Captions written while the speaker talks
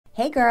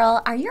Hey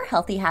girl, are your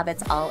healthy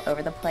habits all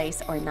over the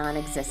place or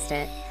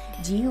non-existent?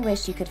 Do you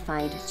wish you could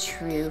find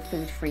true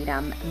food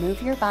freedom,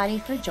 move your body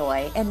for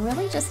joy, and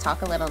really just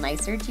talk a little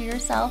nicer to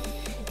yourself?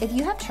 If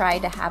you have tried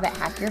to habit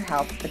hack your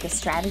health, but the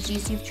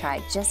strategies you've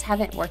tried just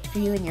haven't worked for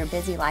you in your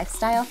busy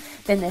lifestyle,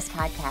 then this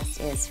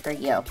podcast is for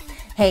you.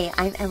 Hey,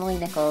 I'm Emily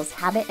Nichols,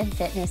 habit and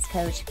fitness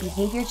coach,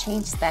 behavior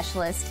change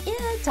specialist,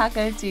 and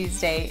Taco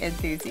Tuesday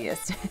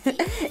enthusiast.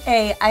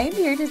 Hey, I'm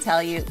here to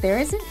tell you there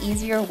is an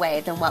easier way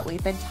than what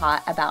we've been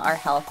taught about our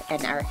health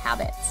and our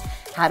habits.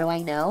 How do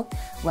I know?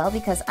 Well,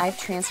 because I've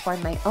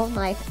transformed my own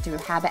life through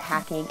habit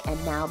hacking,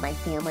 and now my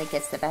family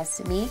gets the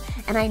best of me,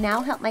 and I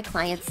now help my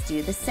clients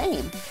do the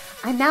same.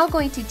 I'm now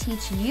going to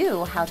teach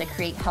you how to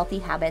create healthy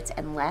habits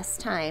in less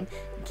time,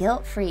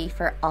 guilt-free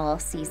for all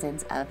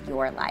seasons of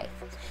your life.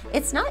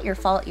 It's not your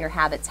fault your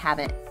habits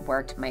haven't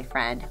worked, my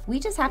friend. We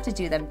just have to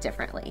do them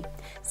differently.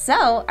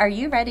 So, are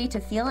you ready to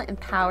feel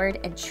empowered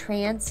and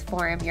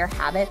transform your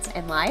habits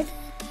and life?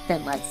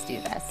 Then let's do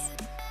this.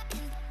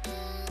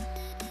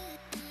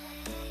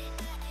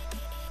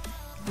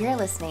 You're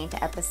listening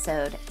to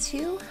episode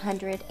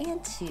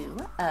 202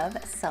 of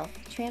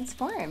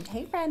Self-Transformed.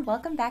 Hey friend,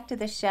 welcome back to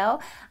the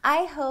show.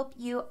 I hope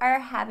you are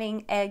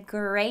having a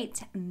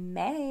great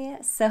May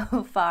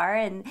so far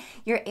and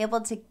you're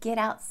able to get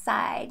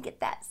outside,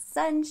 get that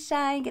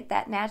sunshine, get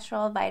that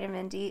natural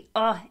vitamin D.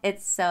 Oh,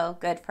 it's so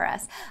good for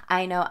us.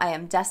 I know I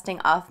am dusting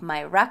off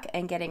my ruck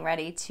and getting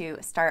ready to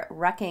start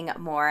rucking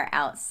more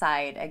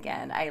outside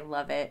again. I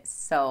love it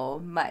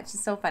so much.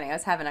 It's so funny. I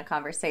was having a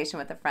conversation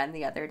with a friend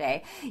the other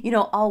day.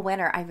 All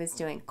winter I was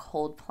doing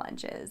cold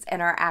plunges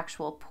in our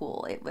actual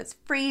pool. It was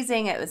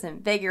freezing. It was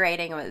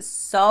invigorating. It was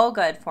so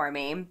good for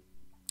me.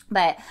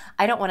 But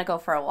I don't want to go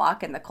for a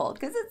walk in the cold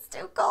because it's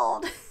too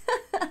cold.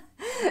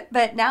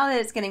 But now that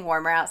it's getting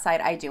warmer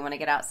outside, I do want to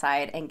get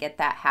outside and get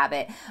that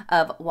habit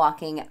of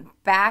walking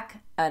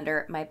back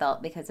under my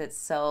belt because it's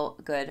so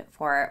good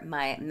for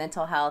my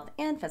mental health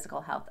and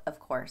physical health, of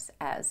course,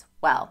 as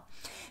well.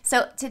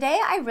 So today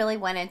I really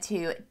wanted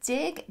to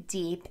dig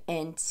deep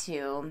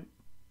into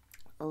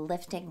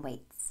lifting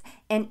weights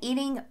and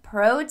eating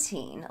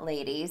protein,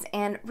 ladies,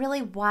 and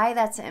really why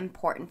that's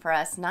important for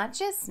us, not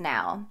just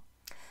now,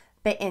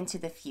 but into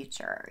the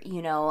future.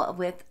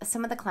 With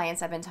some of the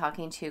clients I've been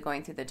talking to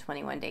going through the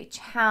 21-day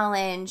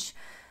challenge,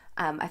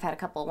 I've had a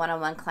couple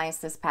one-on-one clients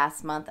this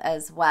past month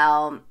as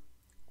well.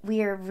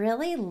 We are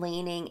really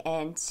leaning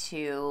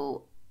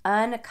into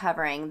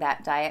uncovering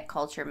that diet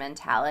culture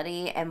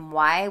mentality and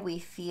why we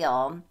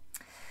feel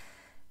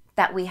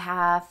that we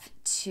have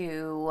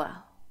to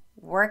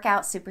work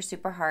out super,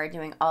 super hard,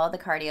 doing all the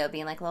cardio,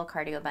 being like little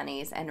cardio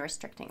bunnies and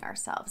restricting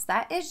ourselves.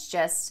 That is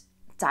just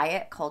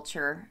diet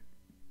culture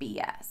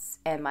BS,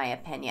 in my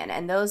opinion.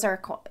 And those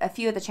are a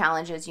few of the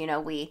challenges,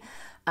 we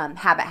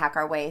habit hack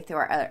our way through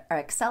our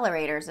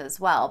accelerators as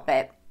well.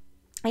 But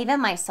even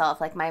myself,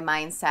 like my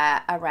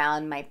mindset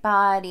around my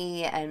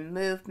body and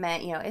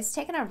movement, it's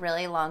taken a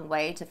really long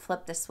way to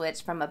flip the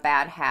switch from a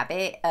bad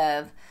habit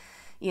of,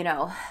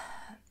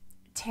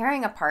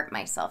 tearing apart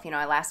myself.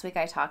 Last week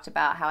I talked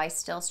about how I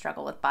still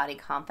struggle with body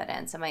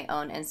confidence and my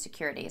own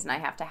insecurities, and I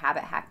have to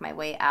habit hack my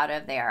way out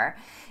of there.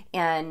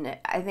 And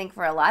I think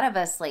for a lot of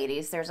us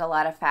ladies, there's a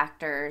lot of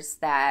factors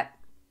that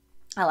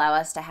allow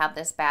us to have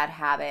this bad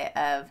habit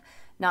of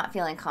not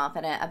feeling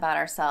confident about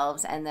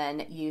ourselves and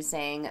then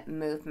using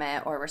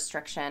movement or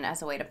restriction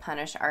as a way to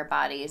punish our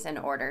bodies in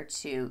order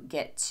to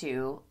get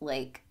to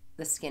like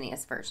the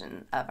skinniest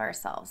version of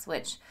ourselves,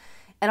 which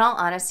in all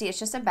honesty, it's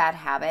just a bad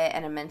habit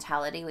and a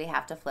mentality we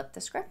have to flip the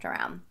script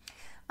around.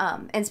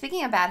 And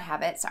speaking of bad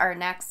habits, our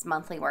next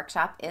monthly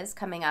workshop is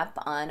coming up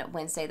on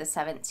Wednesday the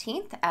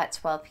 17th at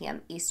 12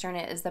 p.m. Eastern.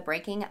 It is the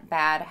Breaking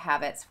Bad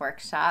Habits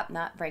workshop,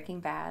 not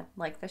Breaking Bad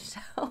like the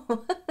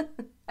show.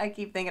 I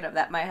keep thinking of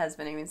that. My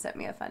husband even sent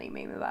me a funny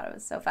meme about it. It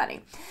was so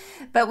funny.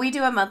 But we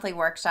do a monthly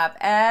workshop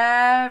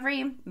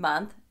every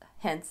month.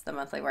 Hence the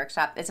monthly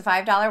workshop. It's a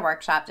 $5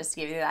 workshop just to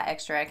give you that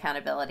extra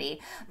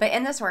accountability. But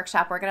in this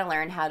workshop, we're going to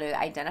learn how to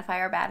identify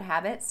our bad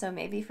habits. So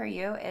maybe for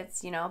you,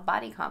 it's,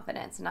 body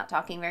confidence, not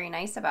talking very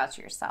nice about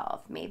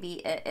yourself.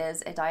 Maybe it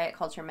is a diet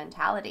culture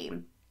mentality.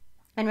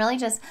 And really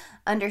just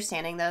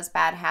understanding those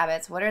bad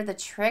habits. What are the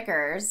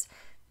triggers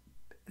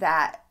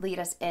that lead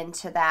us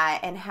into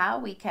that and how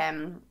we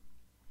can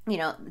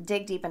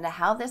dig deep into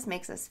how this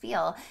makes us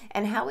feel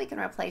and how we can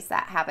replace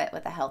that habit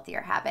with a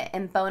healthier habit.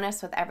 And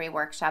bonus, with every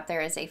workshop,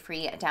 there is a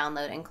free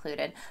download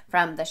included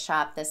from the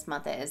shop. This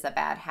month it is the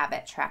Bad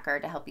Habit Tracker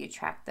to help you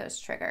track those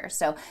triggers.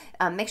 So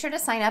make sure to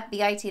sign up,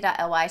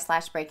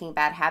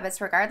 bit.ly/breakingbadhabits.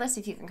 Regardless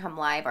if you can come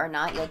live or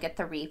not, you'll get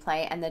the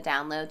replay and the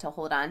download to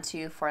hold on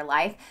to for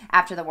life.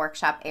 After the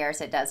workshop airs,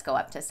 it does go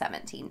up to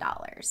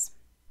 $17.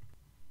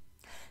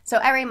 So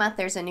every month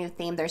there's a new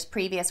theme. There's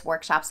previous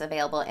workshops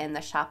available in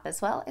the shop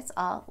as well. It's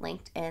all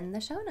linked in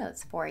the show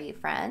notes for you,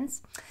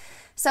 friends.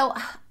 So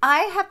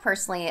I have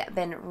personally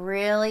been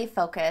really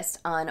focused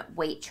on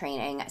weight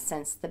training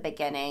since the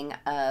beginning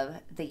of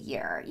the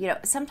year.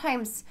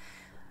 Sometimes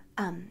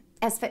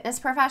as fitness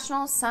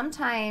professionals,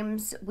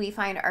 sometimes we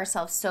find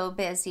ourselves so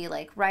busy,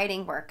 like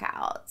writing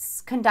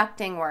workouts,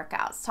 conducting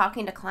workouts,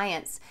 talking to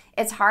clients.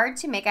 It's hard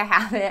to make a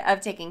habit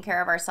of taking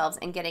care of ourselves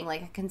and getting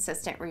like a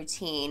consistent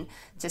routine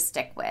to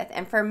stick with.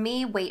 And for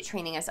me, weight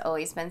training has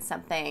always been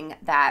something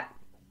that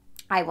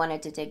I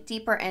wanted to dig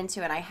deeper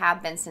into, and I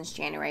have been since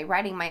January,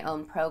 writing my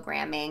own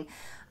programming.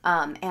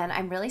 And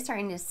I'm really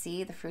starting to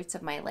see the fruits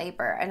of my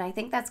labor. And I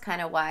think that's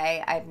kind of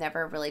why I've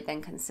never really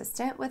been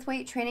consistent with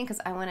weight training, because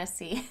I want to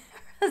see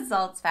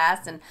results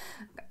fast. And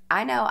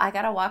I know I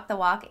got to walk the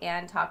walk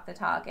and talk the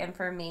talk. And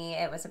for me,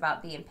 it was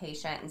about being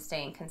patient and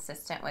staying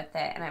consistent with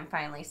it. And I'm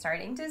finally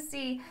starting to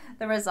see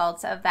the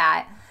results of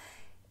that.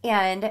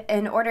 And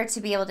in order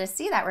to be able to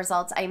see that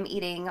results, I'm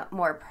eating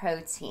more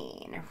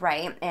protein,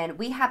 right? And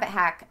we have a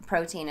hack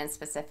protein and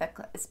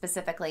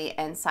specifically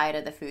inside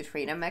of the Food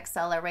Freedom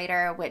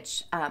Accelerator,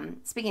 which,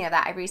 speaking of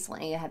that, I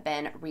recently have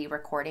been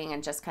re-recording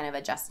and just kind of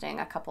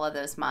adjusting a couple of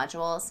those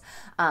modules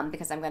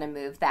because I'm going to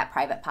move that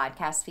private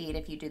podcast feed,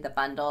 if you do the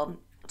bundle,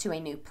 to a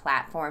new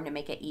platform to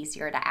make it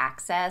easier to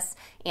access,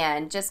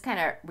 and just kind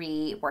of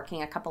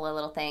reworking a couple of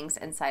little things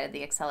inside of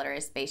the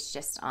accelerator based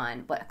just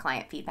on what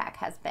client feedback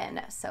has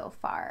been so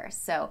far.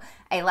 So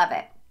I love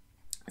it.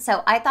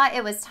 So I thought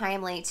it was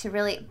timely to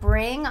really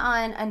bring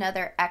on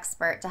another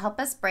expert to help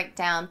us break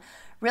down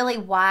really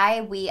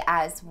why we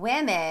as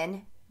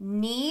women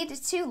need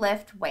to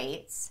lift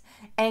weights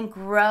and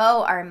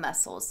grow our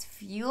muscles,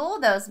 fuel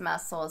those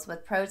muscles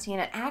with protein,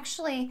 and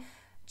actually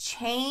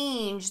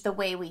change the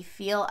way we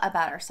feel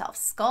about ourselves,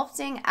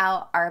 sculpting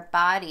out our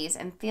bodies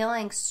and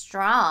feeling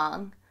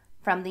strong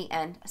from the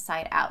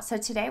inside out. So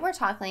today we're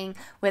talking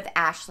with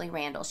Ashley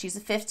Randall. She's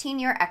a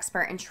 15-year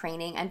expert in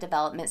training and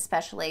development,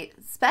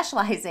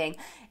 specializing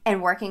in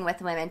working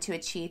with women to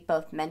achieve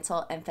both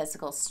mental and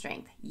physical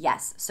strength.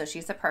 Yes, so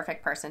she's the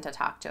perfect person to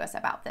talk to us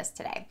about this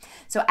today.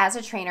 So as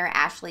a trainer,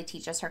 Ashley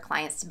teaches her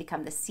clients to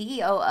become the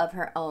CEO of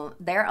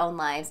their own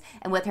lives,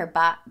 and with her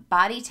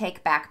Body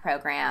Take Back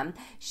program,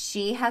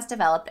 she has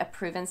developed a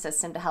proven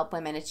system to help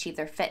women achieve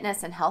their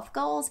fitness and health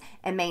goals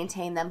and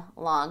maintain them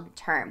long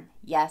term.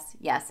 Yes,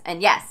 yes, and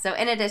yes. So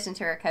in addition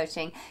to her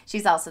coaching,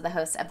 she's also the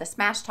host of the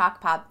Smash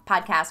Talk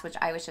podcast, which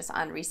I was just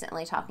on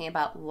recently, talking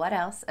about what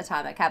else?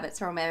 Atomic Habits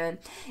for Women.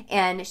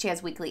 And she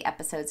has weekly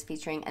episodes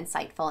featuring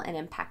insightful and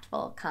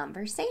impactful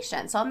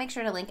conversation. So I'll make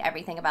sure to link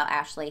everything about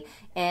Ashley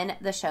in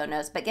the show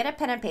notes, but get a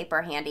pen and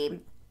paper handy.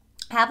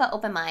 Have an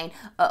open mind,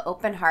 an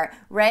open heart,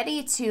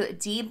 ready to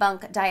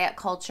debunk diet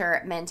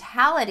culture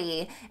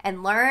mentality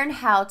and learn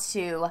how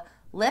to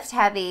lift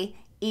heavy,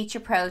 eat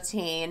your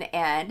protein,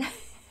 and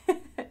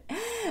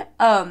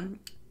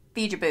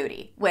feed your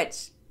booty,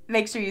 which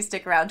make sure you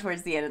stick around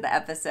towards the end of the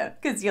episode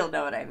because you'll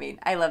know what I mean.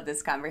 I love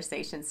this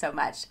conversation so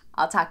much.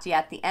 I'll talk to you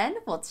at the end.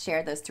 We'll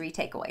share those 3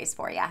 takeaways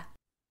for you.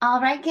 All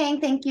right,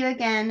 gang. Thank you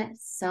again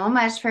so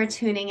much for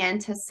tuning in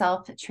to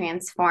Self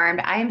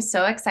Transformed. I am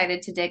so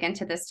excited to dig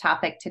into this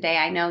topic today.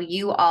 I know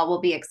you all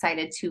will be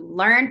excited to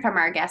learn from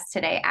our guest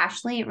today.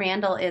 Ashley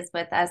Randall is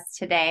with us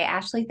today.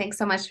 Ashley, thanks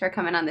so much for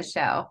coming on the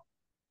show.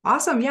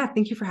 Awesome. Yeah.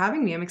 Thank you for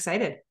having me. I'm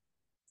excited.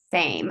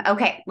 Same.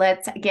 Okay,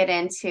 let's get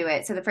into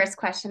it. So the first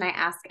question I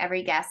ask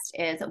every guest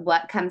is,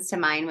 what comes to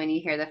mind when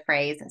you hear the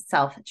phrase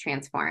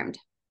self-transformed?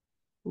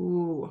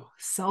 Ooh,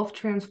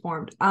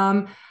 self-transformed.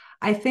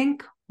 I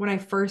think when I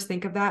first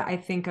think of that, I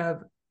think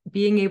of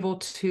being able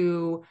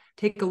to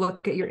take a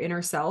look at your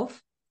inner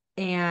self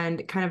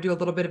and kind of do a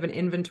little bit of an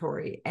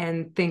inventory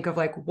and think of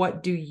like,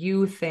 what do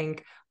you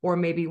think or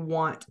maybe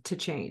want to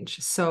change?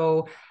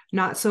 So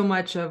not so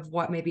much of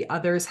what maybe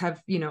others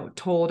have,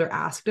 told or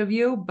asked of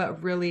you,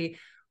 but really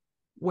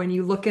when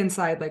you look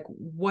inside, like,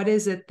 what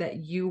is it that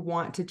you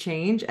want to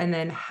change? And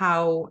then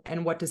how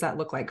and what does that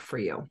look like for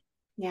you?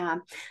 Yeah,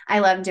 I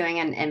love doing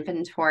an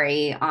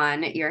inventory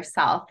on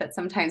yourself, but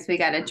sometimes we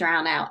got to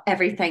drown out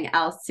everything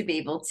else to be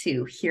able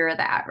to hear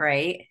that,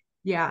 right?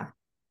 Yeah.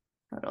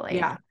 Totally.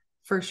 Yeah,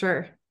 for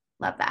sure.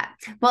 Love that.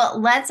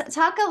 Well, let's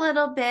talk a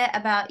little bit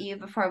about you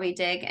before we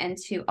dig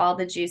into all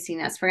the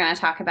juiciness we're going to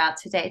talk about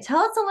today. Tell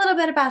us a little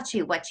bit about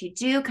you, what you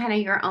do, kind of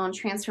your own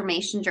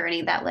transformation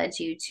journey that led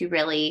you to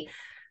really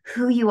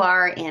who you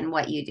are and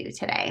what you do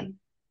today.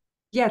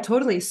 Yeah,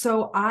 totally.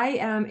 So I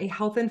am a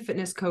health and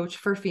fitness coach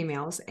for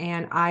females,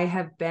 and I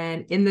have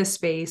been in this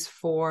space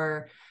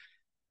for,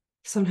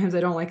 sometimes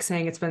I don't like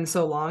saying it's been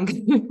so long,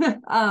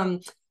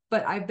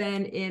 but I've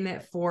been in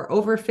it for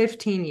over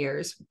 15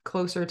 years,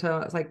 closer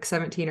to like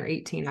 17 or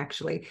 18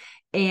 actually.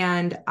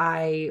 And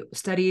I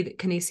studied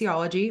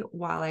kinesiology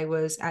while I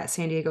was at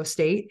San Diego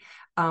State,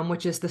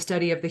 which is the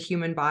study of the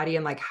human body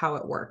and like how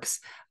it works.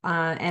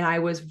 And I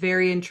was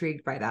very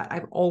intrigued by that.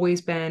 I've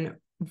always been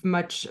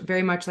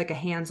very much like a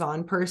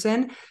hands-on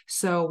person.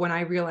 So when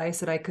I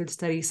realized that I could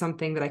study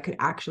something that I could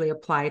actually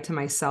apply to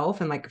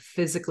myself and like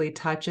physically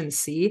touch and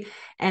see,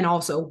 and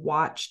also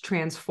watch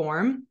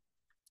transform,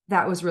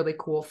 that was really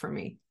cool for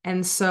me.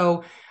 And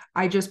so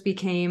I just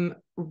became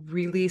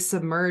really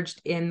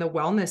submerged in the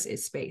wellness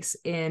space,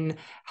 in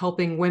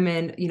helping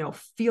women,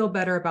 feel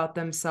better about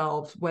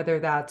themselves, whether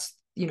that's,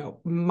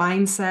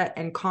 mindset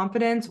and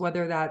confidence,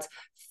 whether that's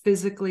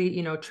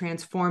physically,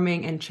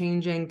 transforming and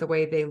changing the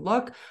way they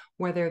look,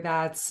 whether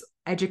that's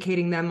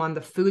educating them on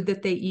the food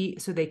that they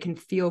eat so they can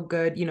feel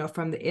good,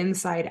 from the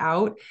inside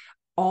out.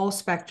 All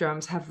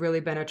spectrums have really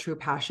been a true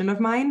passion of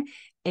mine.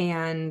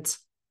 And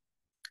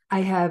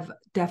I have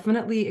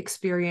definitely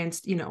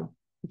experienced,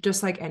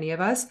 just like any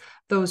of us,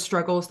 those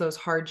struggles, those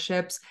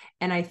hardships.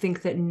 And I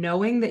think that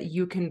knowing that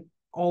you can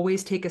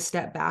always take a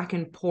step back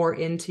and pour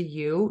into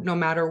you, no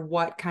matter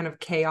what kind of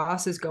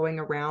chaos is going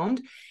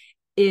around,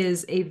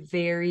 is a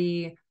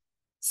very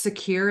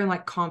secure and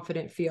like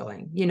confident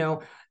feeling.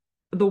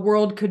 The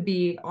world could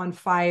be on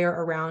fire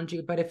around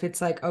you, but if it's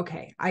like,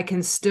 okay, I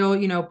can still,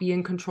 be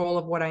in control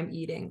of what I'm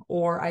eating,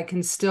 or I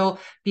can still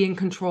be in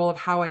control of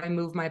how I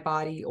move my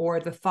body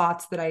or the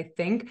thoughts that I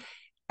think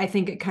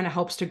it kind of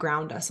helps to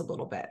ground us a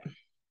little bit.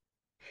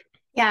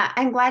 Yeah,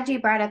 I'm glad you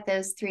brought up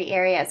those three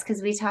areas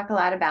because we talk a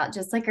lot about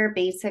just like our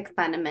basic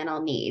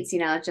fundamental needs,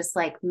 just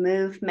like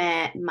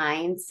movement,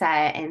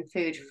 mindset, and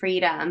food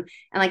freedom.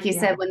 And like you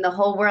said, when the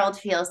whole world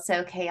feels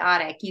so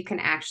chaotic, you can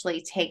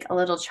actually take a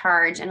little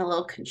charge and a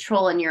little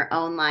control in your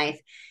own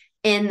life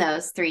in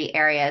those three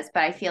areas.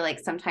 But I feel like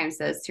sometimes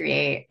those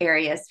three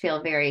areas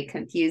feel very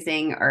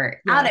confusing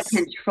or out of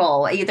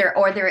control,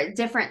 or they're at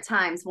different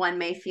times. One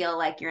may feel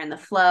like you're in the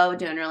flow,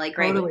 doing really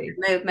great with your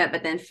movement,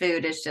 but then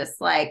food is just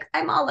like,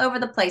 I'm all over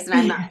the place and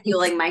I'm not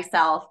fueling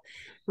myself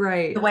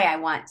right the way I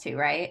want to,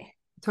 right?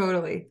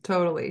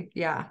 Totally.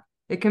 Yeah.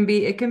 It can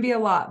be a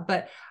lot,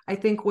 but I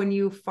think when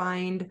you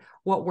find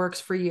what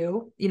works for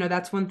you,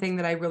 that's one thing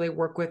that I really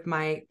work with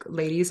my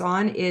ladies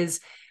on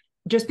is,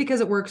 just because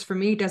it works for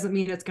me doesn't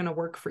mean it's going to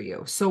work for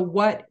you. So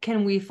what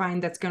can we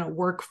find that's going to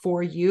work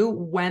for you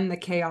when the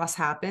chaos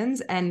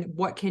happens? And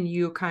what can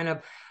you kind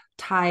of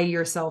tie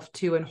yourself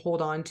to and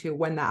hold on to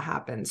when that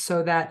happens,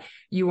 so that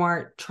you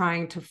aren't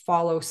trying to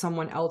follow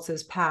someone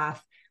else's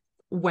path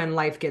when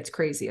life gets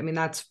crazy? I mean,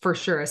 that's for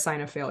sure a sign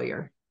of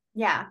failure.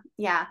 Yeah.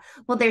 Yeah.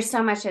 Well, there's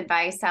so much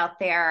advice out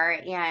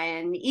there.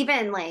 And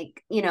even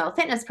like,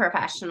 fitness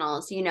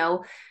professionals,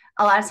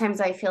 a lot of times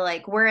I feel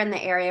like we're in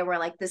the area where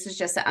like this is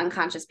just an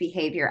unconscious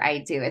behavior I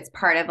do. It's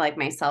part of like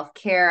my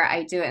self-care.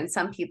 I do it. And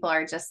some people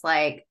are just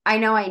like, I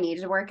know I need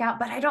to work out,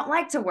 but I don't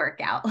like to work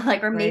out.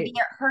 Like, or maybe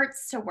it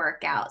hurts to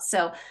work out.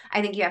 So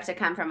I think you have to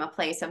come from a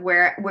place of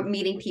where we're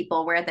meeting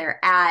people where they're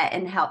at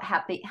and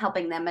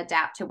helping them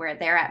adapt to where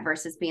they're at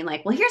versus being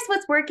like, well, here's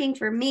what's working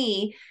for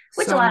me,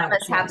 which a lot of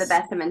us have the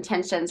best of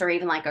intentions, or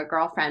even like a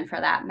girlfriend for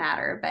that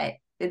matter. But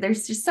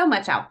there's just so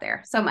much out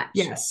there, so much.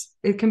 Yes,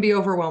 it can be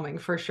overwhelming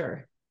for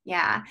sure.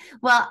 Yeah.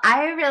 Well,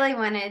 I really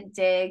want to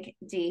dig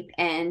deep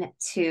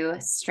into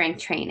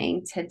strength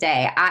training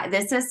today.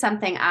 This is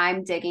something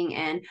I'm digging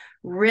in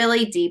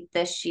really deep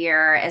this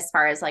year as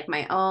far as like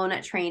my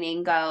own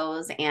training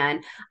goes.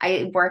 And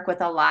I work with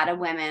a lot of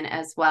women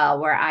as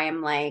well, where I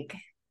am like,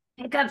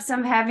 pick up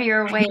some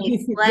heavier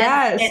weights.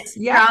 Let's get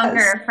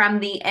stronger from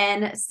the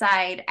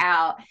inside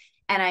out.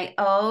 And I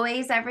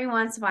always, every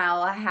once in a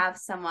while, I'll have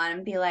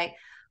someone be like,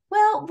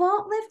 well,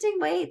 won't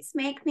lifting weights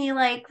make me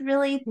like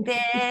really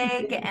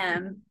big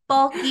and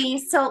bulky?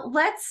 So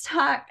let's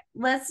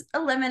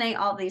eliminate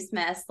all these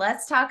myths.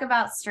 Let's talk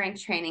about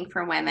strength training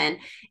for women.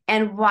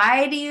 And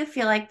why do you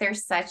feel like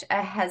there's such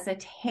a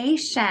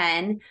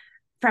hesitation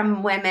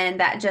from women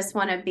that just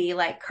want to be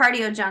like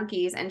cardio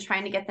junkies and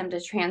trying to get them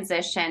to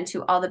transition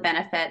to all the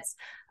benefits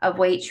of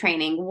weight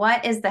training?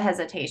 What is the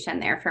hesitation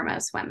there for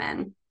most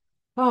women?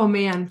 Oh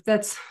man,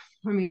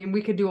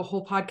 we could do a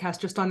whole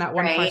podcast just on that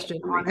one question.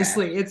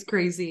 Honestly, it's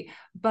crazy.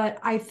 But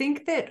I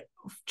think that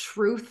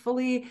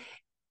truthfully,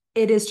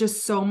 it is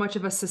just so much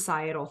of a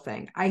societal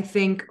thing. I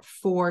think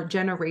for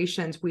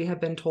generations, we have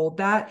been told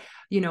that,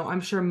 I'm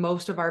sure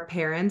most of our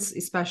parents,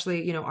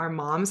 especially, our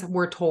moms,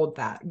 were told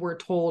that. We're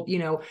told,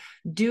 do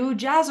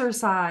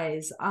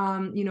jazzercise,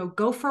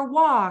 go for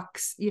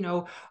walks,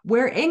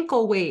 wear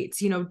ankle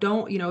weights,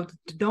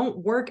 don't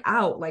work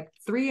out like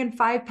 3 and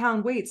 5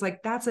 pound weights.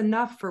 Like that's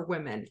enough for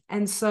women.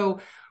 And so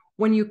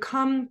when you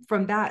come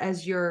from that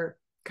as your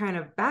kind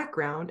of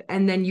background,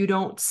 and then you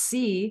don't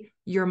see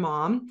your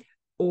mom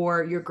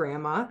or your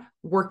grandma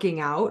working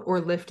out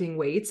or lifting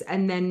weights,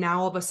 and then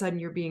now all of a sudden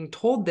you're being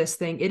told this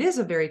thing, it is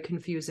a very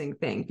confusing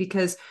thing,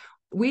 because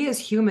we as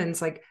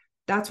humans, like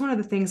that's one of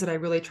the things that I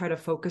really try to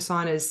focus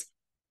on is,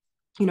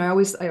 I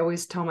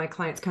always tell my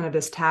clients kind of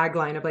this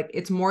tagline of like,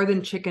 it's more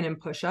than chicken and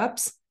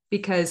push-ups,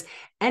 because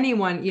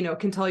anyone,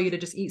 can tell you to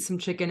just eat some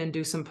chicken and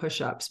do some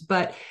push-ups,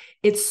 but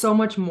it's so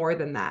much more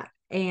than that.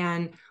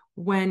 And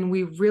when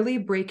we really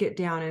break it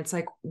down, it's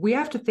like, we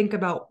have to think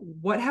about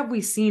what have we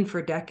seen for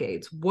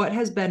decades? What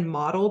has been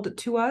modeled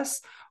to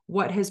us?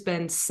 What has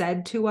been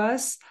said to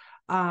us?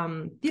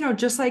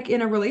 Just like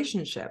in a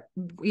relationship,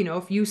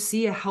 if you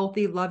see a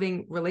healthy,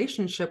 loving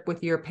relationship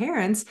with your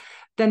parents,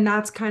 then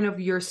that's kind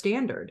of your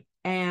standard.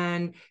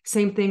 And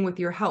same thing with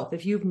your health.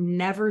 If you've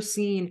never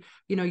seen,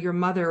 your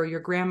mother or your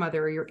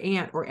grandmother or your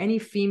aunt or any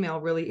female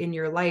really in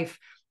your life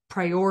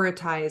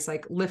prioritize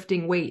like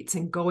lifting weights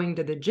and going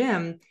to the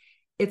gym,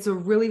 it's a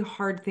really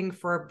hard thing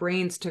for our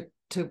brains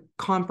to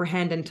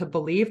comprehend and to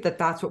believe that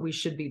that's what we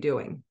should be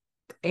doing.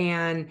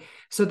 And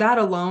so that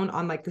alone,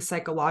 on like the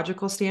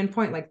psychological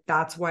standpoint, like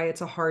that's why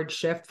it's a hard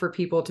shift for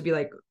people to be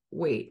like,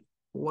 wait,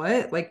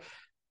 what? Like,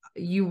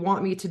 you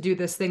want me to do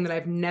this thing that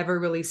I've never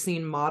really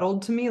seen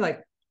modeled to me?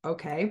 Like,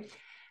 okay.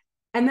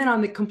 And then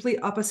on the complete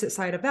opposite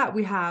side of that,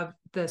 we have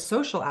the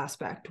social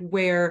aspect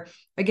where,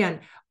 again,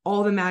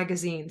 all the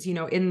magazines, in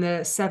the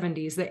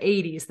 70s, the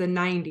 80s, the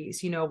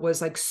 90s, was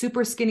like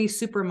super skinny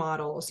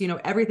supermodels,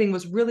 everything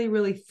was really,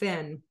 really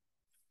thin.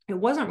 It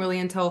wasn't really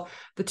until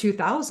the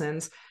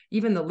 2000s,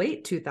 even the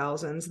late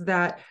 2000s,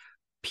 that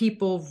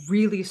people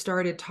really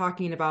started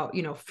talking about,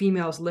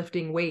 females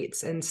lifting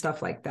weights and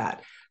stuff like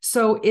that.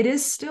 So it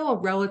is still a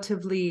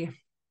relatively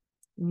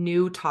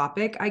new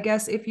topic, I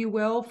guess, if you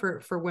will,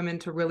 for women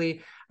to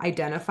really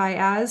identify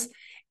as.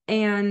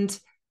 And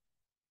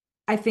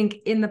I think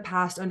in the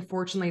past,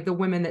 unfortunately, the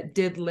women that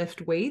did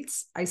lift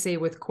weights, I say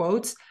with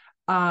quotes,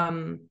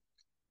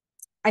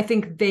 I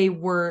think they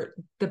were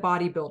the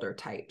bodybuilder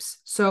types.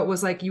 So it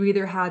was like you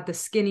either had the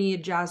skinny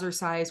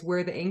jazzercise,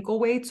 wear the ankle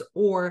weights,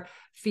 or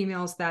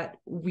females that,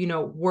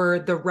 were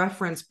the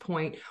reference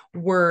point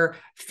were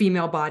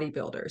female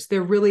bodybuilders.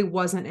 There really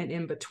wasn't an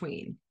in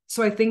between.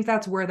 So I think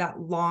that's where that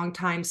long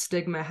time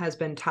stigma has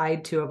been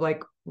tied to, of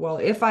like, well,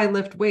 if I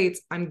lift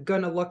weights, I'm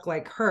going to look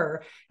like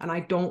her. And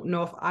I don't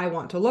know if I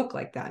want to look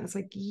like that. And it's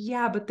like,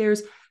 yeah, but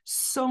there's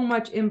so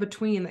much in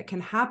between that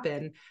can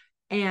happen.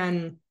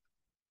 And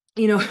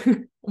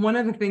one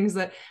of the things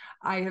that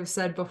I have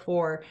said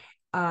before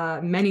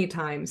many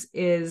times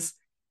is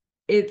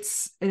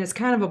it's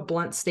kind of a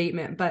blunt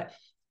statement, but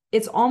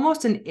it's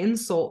almost an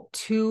insult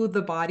to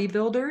the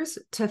bodybuilders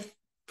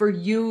for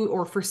you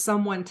or for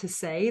someone to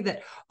say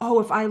that,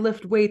 oh, if I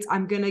lift weights,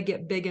 I'm going to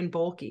get big and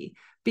bulky,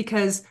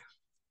 because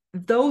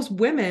those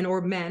women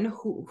or men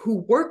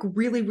who work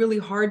really, really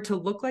hard to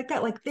look like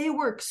that, like they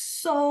work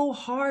so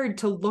hard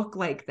to look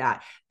like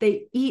that.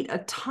 They eat a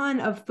ton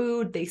of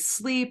food, they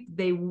sleep,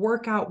 they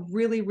work out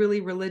really,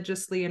 really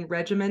religiously and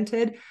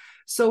regimented.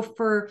 So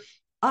for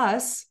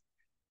us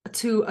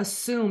to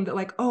assume that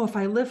like, oh, if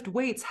I lift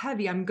weights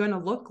heavy, I'm going to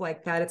look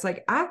like that. It's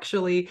like,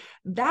 actually,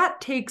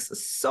 that takes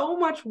so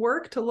much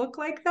work to look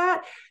like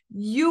that.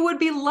 You would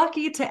be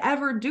lucky to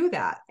ever do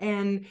that.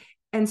 And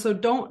so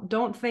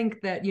don't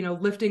think that,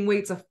 lifting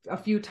weights a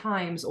few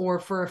times or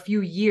for a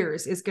few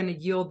years is going to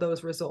yield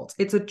those results.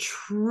 It's a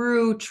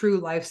true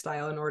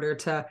lifestyle in order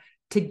to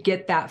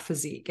get that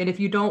physique. And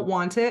if you don't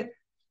want it,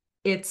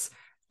 it's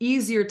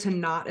easier to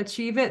not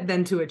achieve it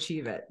than to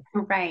achieve it.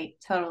 Right.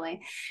 Totally.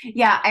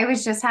 Yeah. I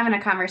was just having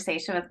a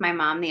conversation with my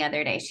mom the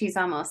other day. She's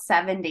almost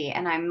 70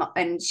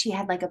 and she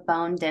had like a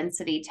bone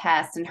density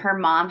test, and her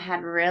mom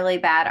had really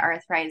bad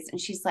arthritis.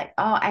 And she's like,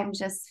 oh, I'm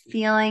just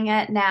feeling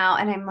it now.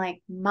 And I'm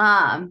like,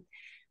 Mom,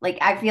 like,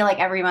 I feel like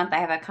every month I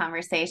have a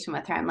conversation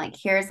with her. I'm like,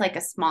 here's like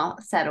a small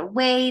set of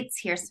weights.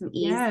 Here's some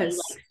easy Yes.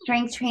 like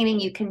strength training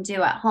you can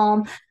do at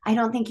home. I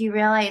don't think you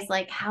realize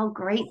like how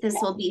great this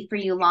will be for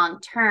you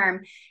long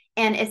term.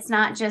 And it's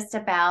not just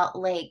about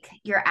like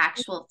your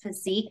actual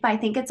physique, but I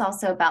think it's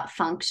also about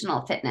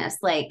functional fitness.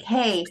 Like,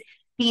 hey,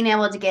 being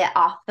able to get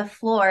off the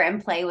floor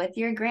and play with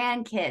your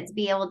grandkids,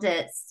 be able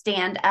to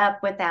stand up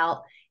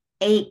without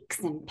aches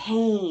and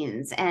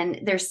pains.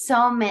 And there's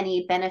so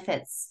many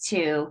benefits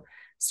to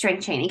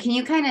strength training. Can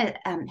you kind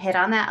of hit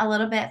on that a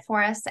little bit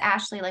for us,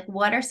 Ashley? Like,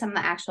 what are some of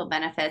the actual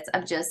benefits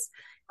of just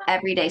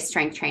everyday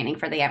strength training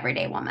for the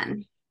everyday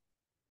woman?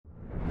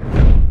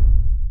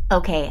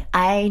 Okay,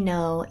 I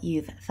know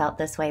you've felt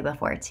this way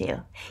before too.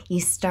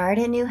 You start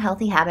a new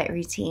healthy habit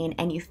routine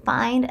and you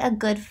find a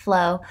good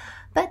flow,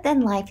 but then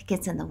life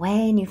gets in the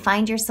way and you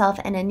find yourself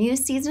in a new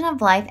season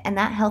of life and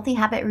that healthy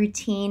habit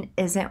routine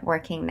isn't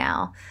working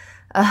now.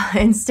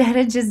 Instead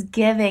of just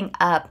giving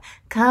up,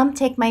 come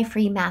take my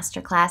free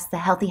masterclass, The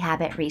Healthy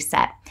Habit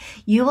Reset.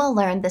 You will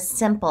learn the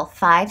simple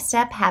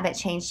 5-step habit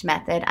change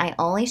method I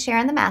only share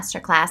in the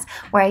masterclass,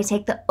 where I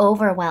take the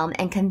overwhelm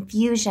and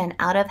confusion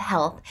out of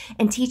health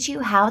and teach you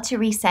how to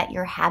reset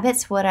your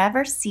habits,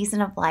 whatever season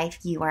of life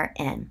you are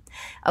in.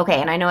 Okay,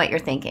 and I know what you're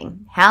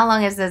thinking. How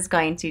long is this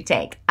going to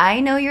take? I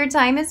know your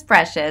time is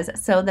precious,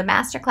 so the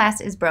masterclass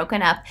is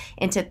broken up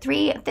into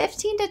 3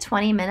 15 to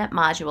 20 minute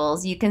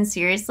modules you can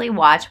seriously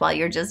watch while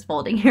you're just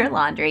folding your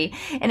laundry,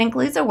 and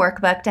includes a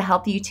workbook to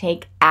help you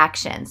take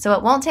action, so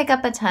it won't take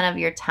up a ton of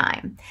your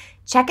time.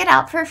 Check it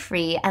out for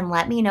free and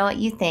let me know what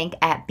you think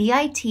at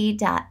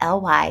bit.ly/free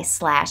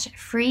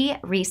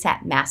reset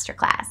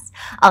masterclass.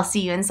 I'll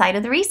see you inside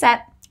of the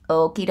reset.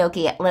 Okie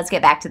dokie, let's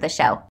get back to the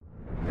show.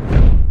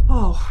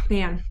 Oh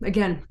man,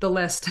 again, the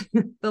list.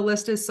 The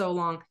list is so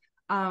long.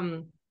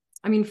 I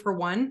mean, for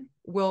one,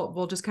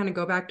 we'll just kind of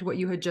go back to what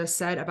you had just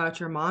said about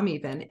your mom.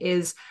 Even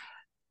is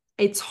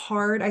it's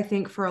hard, I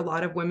think, for a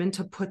lot of women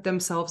to put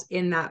themselves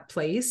in that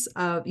place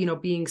of,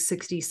 being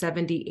 60,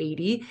 70,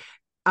 80,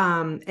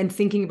 and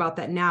thinking about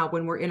that now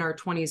when we're in our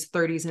 20s,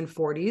 30s, and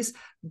 40s.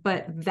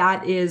 But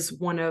that is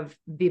one of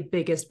the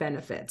biggest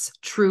benefits,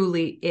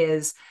 truly,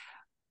 is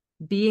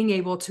being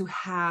able to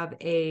have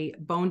a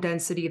bone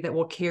density that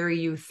will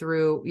carry you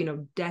through,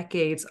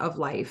 decades of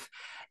life.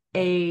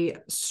 a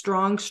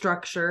strong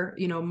structure,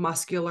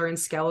 muscular and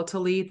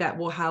skeletally, that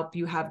will help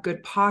you have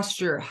good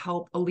posture,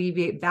 help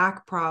alleviate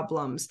back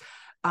problems,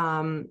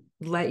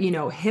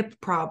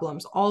 hip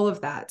problems, all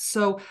of that.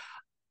 So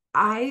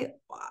I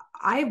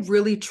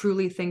really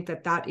truly think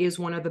that is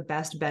one of the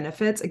best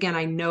benefits. Again,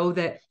 I know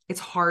that it's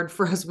hard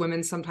for us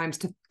women sometimes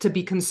to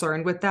be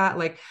concerned with that.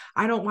 Like,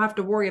 I don't have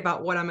to worry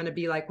about what I'm going to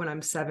be like when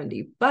I'm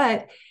 70,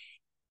 but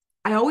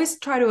I always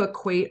try to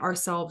equate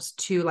ourselves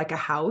to like a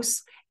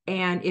house.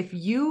 And if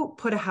you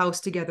put a house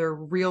together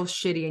real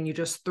shitty and you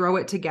just throw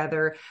it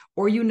together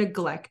or you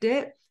neglect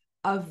it,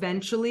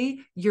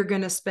 eventually you're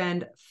going to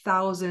spend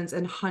thousands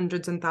and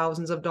hundreds and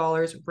thousands of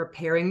dollars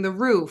repairing the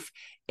roof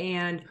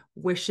and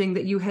wishing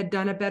that you had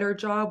done a better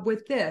job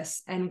with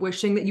this and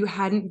wishing that you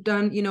hadn't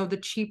done, the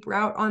cheap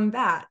route on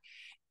that.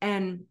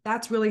 And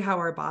that's really how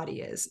our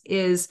body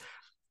is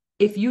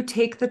if you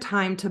take the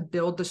time to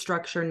build the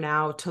structure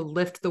now, to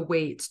lift the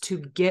weights, to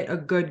get a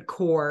good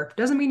core,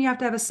 doesn't mean you have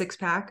to have a six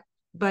pack,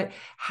 but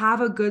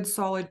have a good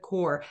solid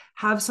core,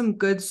 have some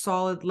good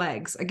solid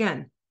legs.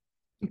 Again,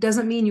 it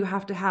doesn't mean you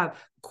have to have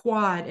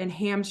quad and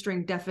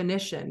hamstring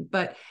definition,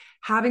 but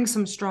having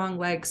some strong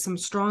legs, some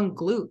strong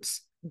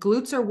glutes.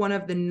 Glutes are one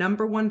of the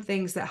number one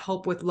things that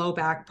help with low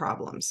back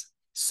problems.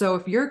 So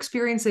if you're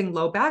experiencing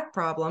low back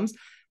problems,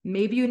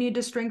 maybe you need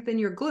to strengthen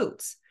your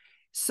glutes.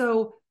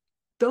 So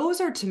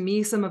those are, to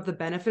me, some of the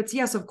benefits.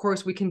 Yes, of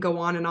course, we can go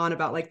on and on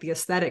about like the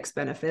aesthetics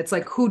benefits.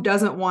 Like, who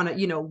doesn't want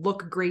to,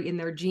 look great in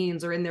their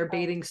jeans or in their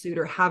bathing suit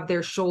or have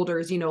their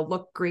shoulders,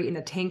 look great in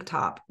a tank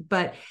top?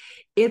 But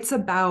it's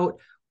about,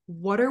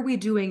 what are we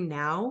doing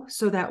now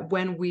so that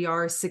when we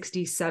are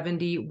 60,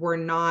 70, we're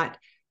not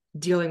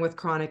dealing with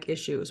chronic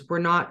issues. We're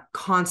not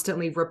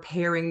constantly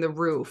repairing the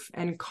roof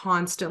and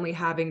constantly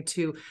having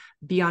to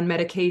be on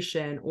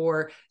medication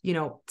or,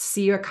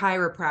 see a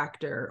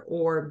chiropractor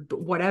or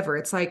whatever.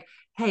 It's like,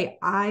 hey,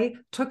 I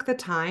took the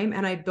time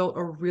and I built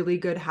a really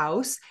good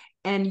house.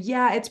 And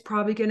yeah, it's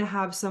probably going to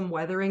have some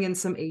weathering and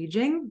some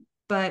aging,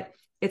 but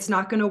it's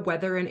not going to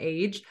weather and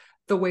age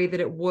the way that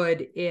it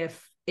would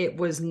if it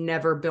was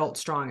never built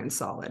strong and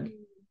solid.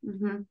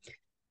 Mm-hmm.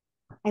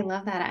 I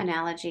love that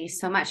analogy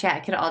so much. Yeah,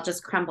 it could all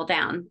just crumble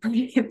down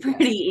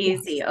pretty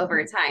easy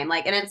over time.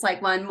 Like, and it's like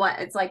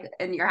it's like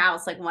in your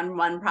house, like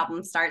one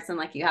problem starts and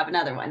like you have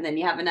another one, then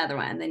you have another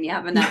one, then you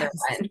have another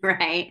one,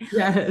 right?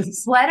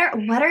 Yes. What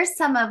are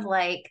some of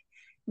like,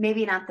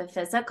 maybe not the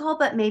physical,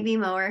 but maybe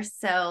more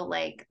so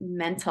like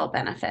mental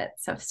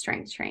benefits of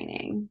strength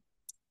training?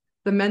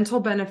 The mental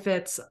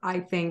benefits, I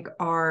think,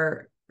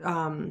 are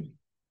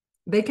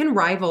they can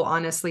rival,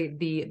 honestly,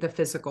 the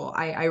physical.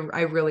 I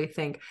really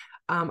think.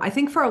 I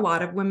think for a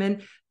lot of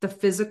women, the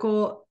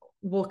physical,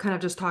 we'll kind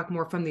of just talk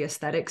more from the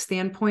aesthetic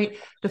standpoint.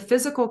 The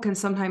physical can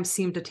sometimes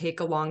seem to take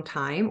a long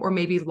time or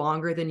maybe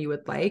longer than you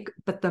would like,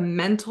 but the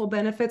mental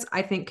benefits,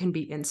 I think, can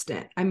be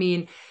instant. I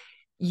mean,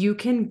 you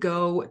can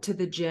go to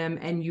the gym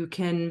and you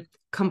can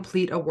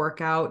complete a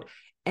workout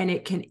and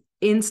it can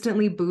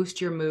instantly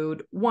boost your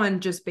mood. One,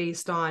 just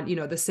based on, the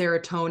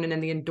serotonin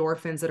and the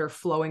endorphins that are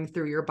flowing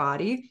through your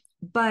body.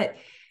 But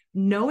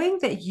knowing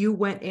that you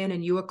went in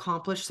and you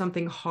accomplished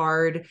something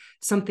hard,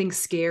 something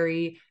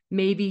scary,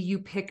 maybe you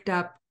picked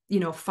up,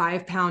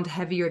 5 pounds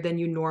heavier than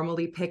you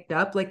normally picked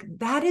up, like,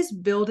 that is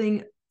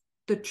building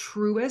the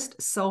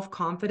truest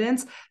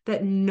self-confidence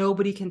that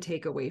nobody can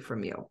take away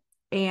from you.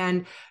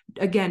 And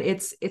again,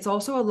 it's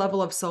also a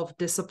level of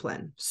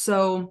self-discipline.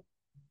 So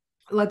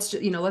let's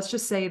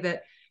just say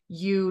that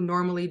you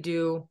normally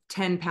do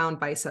 10-pound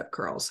bicep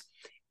curls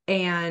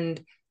and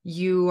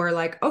you are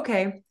like,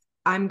 okay,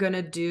 I'm going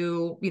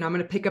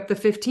to pick up the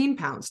 15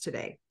 pounds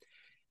today.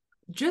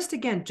 Just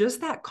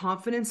that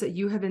confidence that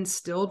you have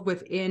instilled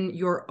within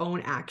your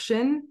own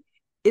action,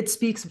 it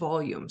speaks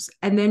volumes.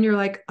 And then you're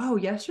like, oh,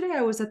 yesterday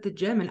I was at the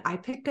gym and I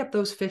picked up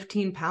those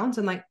 15 pounds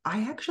and like,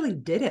 I actually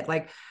did it.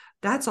 Like,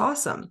 that's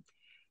awesome.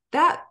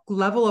 That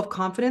level of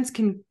confidence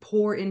can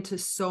pour into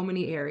so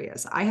many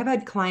areas. I have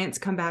had clients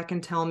come back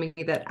and tell me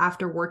that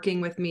after working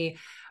with me,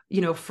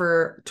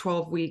 for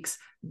 12 weeks,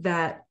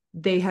 that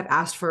they have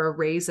asked for a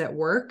raise at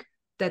work,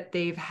 that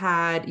they've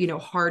had,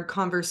 hard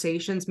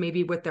conversations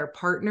maybe with their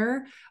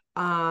partner,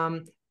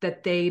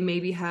 that they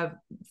maybe have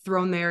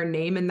thrown their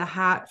name in the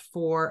hat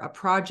for a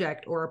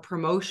project or a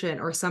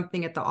promotion or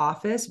something at the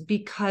office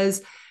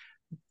because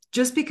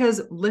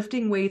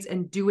lifting weights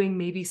and doing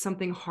maybe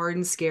something hard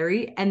and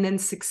scary and then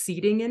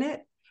succeeding in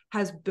it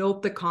has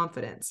built the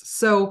confidence.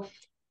 So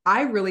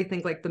I really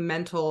think like the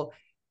mental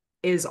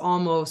is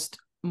almost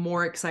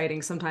more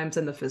exciting sometimes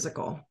than the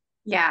physical.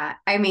 Yeah.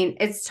 I mean,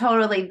 it's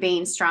totally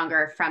being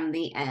stronger from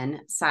the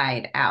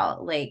inside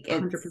out. Like,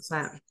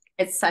 100%.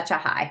 it's such a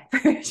high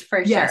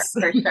for Yes.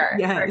 sure, for sure,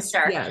 Yes. for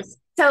sure. Yes.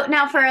 So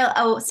now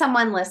for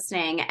someone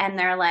listening and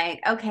they're like,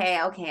 okay,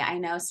 I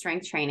know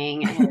strength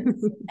training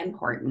is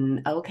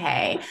important.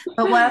 Okay.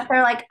 But what if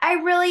they're like, I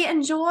really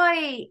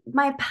enjoy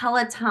my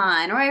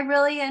Peloton or I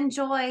really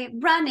enjoy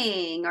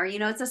running or,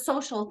 it's a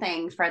social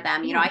thing for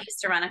them. I Yeah. used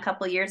to run a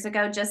couple years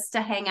ago just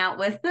to hang out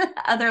with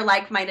other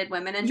like-minded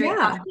women and drink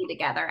Yeah. coffee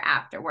together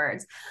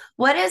afterwards.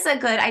 What is a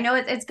good, I know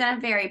it's going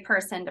to vary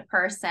person to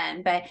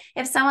person, but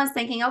if someone's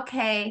thinking,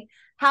 okay,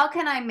 how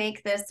can I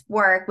make this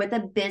work with a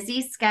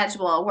busy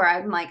schedule where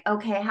I'm like,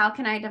 okay, how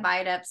can I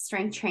divide up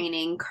strength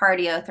training,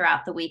 cardio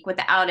throughout the week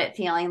without it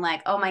feeling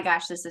like, oh my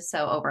gosh, this is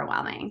so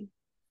overwhelming?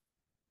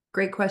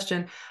 Great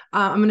question.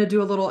 I'm going to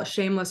do a little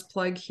shameless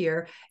plug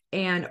here.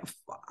 And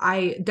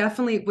I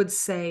definitely would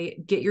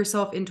say get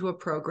yourself into a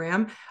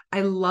program.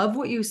 I love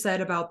what you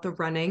said about the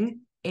running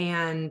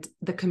and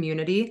the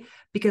community,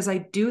 because I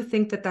do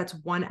think that that's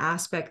one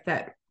aspect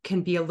that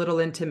can be a little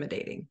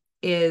intimidating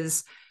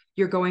is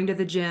you're going to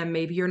the gym,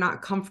 maybe you're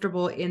not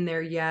comfortable in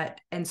there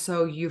yet. And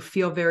so you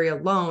feel very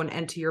alone.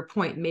 And to your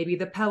point, maybe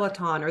the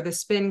Peloton or the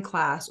spin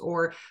class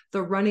or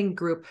the running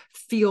group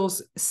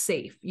feels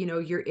safe.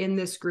 You're in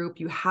this group,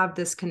 you have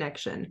this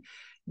connection.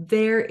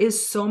 There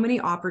is so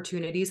many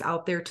opportunities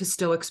out there to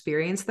still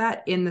experience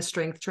that in the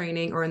strength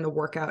training or in the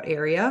workout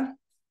area.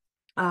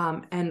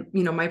 And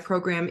my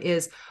program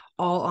is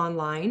all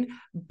online,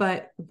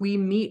 but we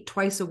meet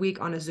twice a week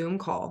on a Zoom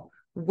call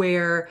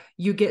where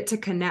you get to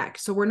connect.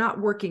 So we're not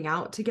working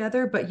out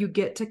together, but you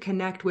get to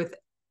connect with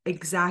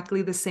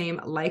exactly the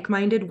same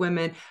like-minded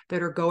women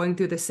that are going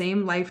through the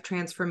same life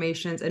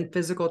transformations and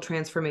physical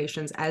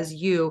transformations as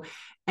you,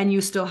 and you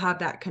still have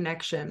that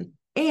connection.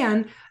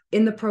 And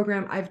in the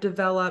program, I've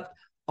developed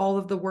all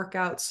of the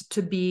workouts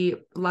to be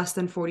less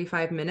than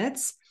 45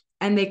 minutes.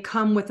 And they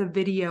come with a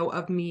video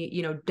of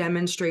me,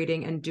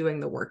 demonstrating and doing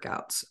the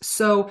workouts.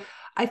 So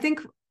I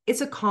think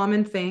it's a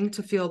common thing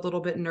to feel a little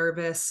bit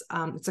nervous.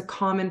 It's a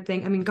common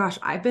thing. I mean, gosh,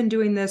 I've been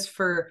doing this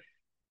for,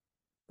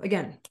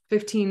 again,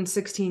 15,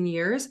 16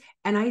 years.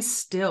 And I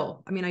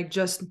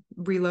just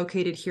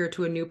relocated here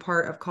to a new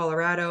part of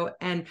Colorado.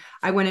 And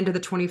I went into the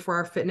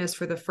 24-hour fitness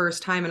for the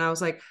first time. And I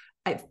was like,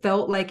 I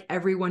felt like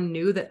everyone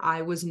knew that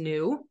I was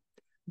new,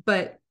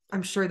 but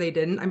I'm sure they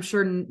didn't. I'm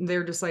sure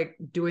they're just like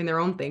doing their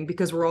own thing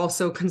because we're all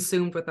so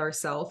consumed with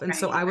ourselves. And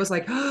so Right. I was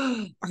like,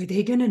 oh, are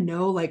they going to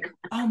know? Like,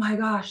 oh my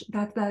gosh,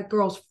 that's that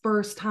girl's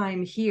first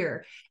time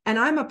here. And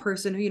I'm a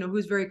person who,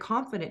 who's very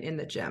confident in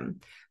the gym.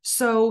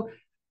 So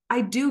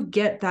I do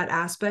get that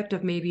aspect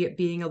of maybe it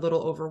being a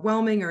little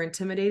overwhelming or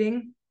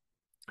intimidating.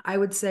 I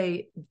would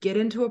say get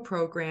into a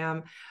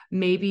program.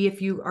 Maybe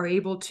if you are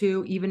able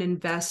to even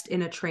invest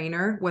in a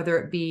trainer, whether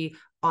it be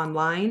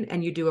online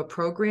and you do a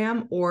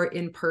program or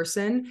in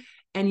person.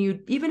 And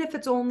you, even if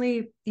it's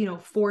only,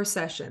 4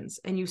 sessions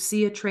and you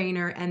see a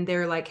trainer and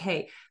they're like,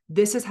 hey,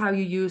 this is how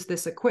you use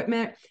this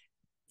equipment.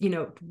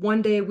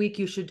 One day a week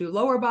you should do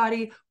lower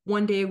body,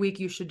 one day a week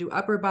you should do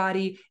upper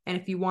body. And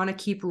if you want to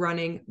keep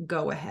running,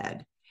 go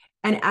ahead.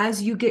 And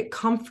as you get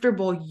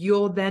comfortable,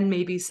 you'll then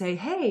maybe say,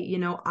 hey,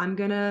 I'm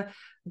going to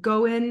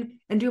go in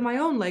and do my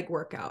own leg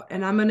workout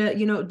and I'm going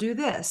to, do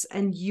this,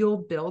 and you'll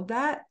build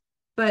that.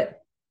 But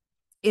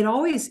it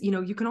always,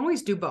 you can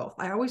always do both.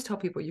 I always tell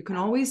people you can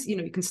always,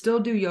 you can still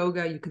do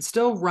yoga, you can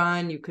still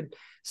run, you could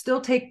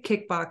still take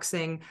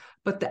kickboxing,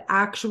 but the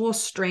actual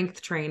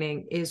strength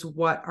training is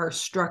what our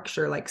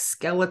structure, like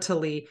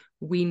skeletally,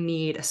 we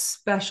need,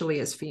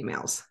 especially as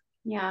females.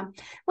 Yeah.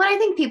 Well, I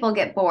think people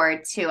get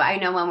bored too. I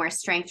know when we're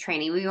strength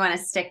training, we want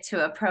to stick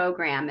to a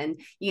program and,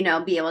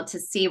 be able to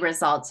see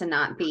results and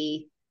not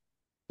be,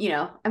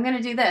 I'm going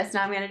to do this.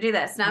 Now I'm going to do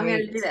this. Now I'm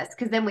going to do this.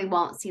 Because then we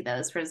won't see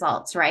those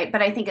results. Right.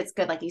 But I think it's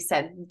good, like you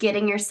said,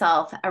 getting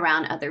yourself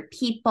around other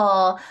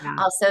people. Yeah.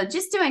 Also,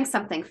 just doing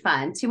something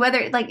fun too,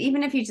 whether like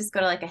even if you just go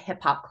to like a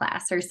hip hop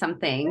class or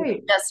something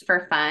Right. just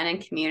for fun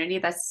and community,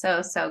 that's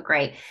so, so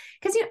great.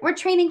 Because we're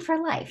training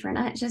for life. We're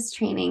not just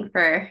training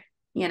for,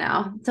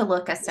 to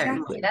look a certain way.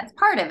 Exactly. That's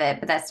part of it,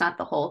 but that's not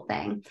the whole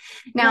thing.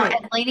 Now, Right.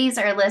 if ladies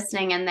are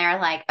listening and they're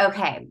like,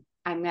 okay,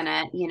 I'm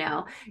gonna,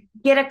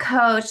 get a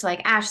coach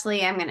like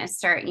Ashley. I'm gonna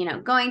start,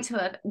 going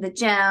to the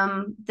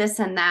gym, this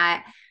and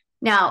that.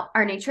 Now,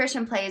 our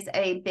nutrition plays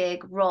a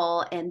big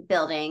role in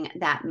building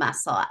that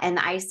muscle. And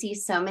I see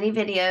so many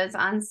videos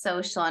on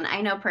social, and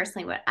I know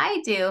personally what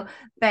I do.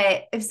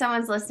 But if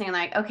someone's listening,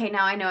 like, okay,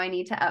 now I know I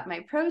need to up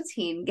my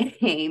protein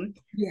game.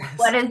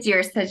 What Yes. is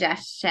your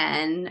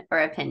suggestion or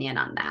opinion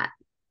on that?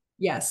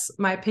 Yes,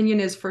 my opinion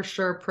is for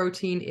sure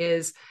protein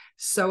is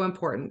so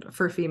important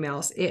for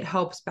females. It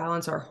helps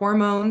balance our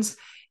hormones.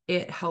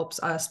 It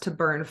helps us to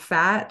burn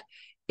fat.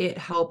 It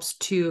helps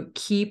to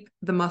keep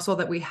the muscle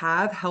that we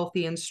have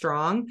healthy and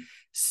strong.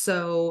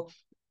 So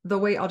the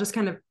way I'll just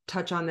kind of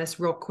touch on this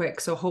real quick.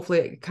 So hopefully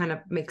it kind of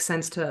makes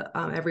sense to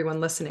everyone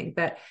listening.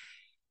 But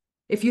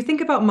if you think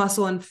about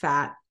muscle and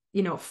fat,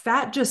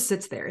 fat just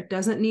sits there. It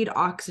doesn't need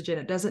oxygen.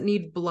 It doesn't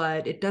need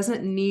blood. It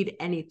doesn't need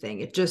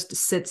anything. It just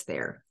sits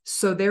there.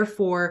 So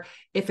therefore,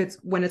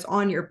 when it's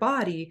on your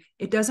body,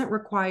 it doesn't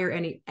require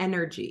any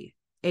energy,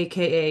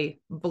 AKA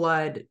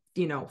blood,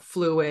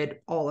 fluid,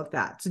 all of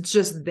that. So it's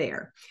just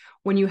there.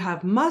 When you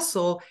have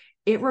muscle,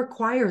 it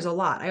requires a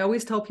lot. I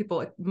always tell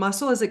people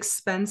muscle is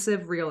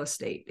expensive real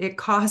estate. It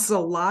costs a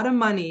lot of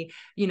money,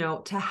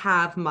 to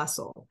have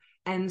muscle.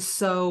 And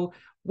so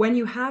when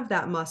you have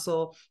that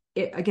muscle,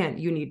 again,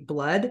 you need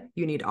blood,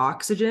 you need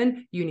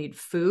oxygen, you need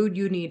food,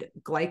 you need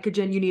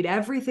glycogen, you need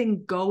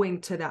everything going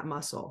to that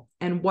muscle.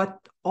 And what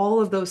all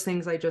of those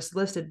things I just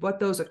listed, what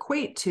those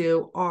equate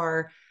to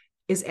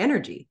is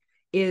energy,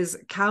 is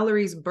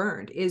calories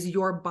burned, is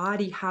your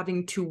body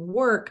having to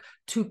work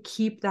to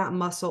keep that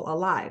muscle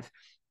alive.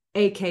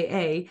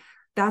 AKA,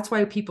 that's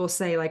why people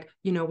say, like,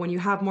 when you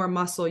have more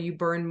muscle, you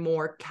burn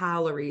more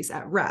calories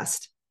at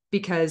rest,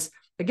 because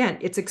again,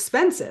 it's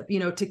expensive,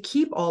 to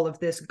keep all of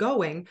this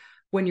going.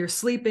 When you're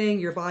sleeping,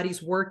 your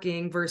body's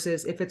working,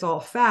 versus if it's all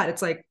fat,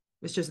 it's like,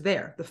 it's just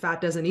there. The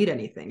fat doesn't eat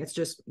anything. It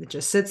just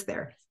sits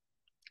there.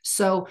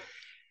 So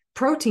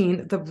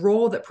protein, the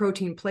role that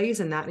protein plays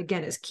in that,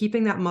 again, is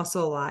keeping that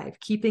muscle alive,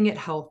 keeping it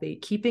healthy,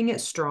 keeping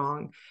it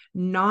strong.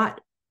 Not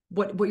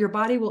what your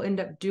body will end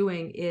up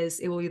doing is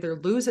it will either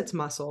lose its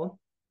muscle,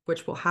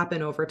 which will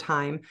happen over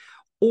time,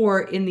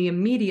 or in the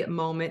immediate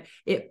moment,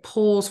 it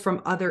pulls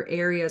from other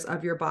areas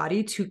of your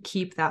body to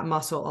keep that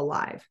muscle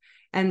alive.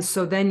 And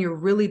so then you're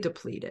really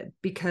depleted,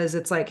 because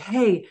it's like,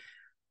 hey,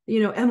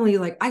 Emily,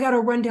 like, I got to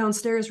run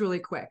downstairs really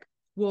quick.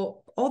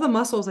 Well, all the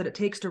muscles that it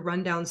takes to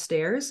run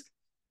downstairs,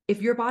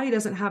 if your body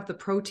doesn't have the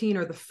protein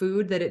or the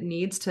food that it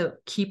needs to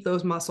keep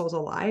those muscles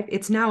alive,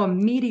 it's now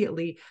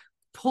immediately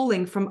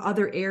pulling from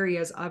other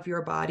areas of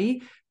your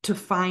body to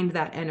find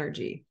that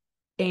energy.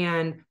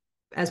 And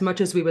as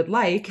much as we would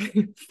like,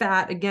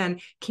 fat, again,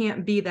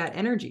 can't be that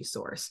energy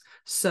source.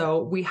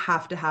 So we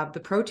have to have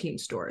the protein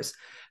stores.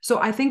 So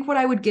I think what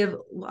I would give,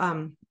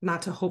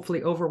 not to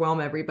hopefully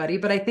overwhelm everybody,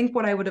 but I think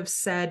what I would have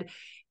said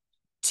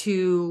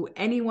to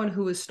anyone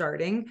who is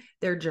starting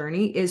their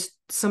journey is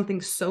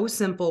something so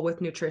simple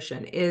with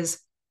nutrition, is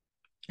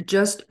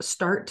just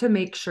start to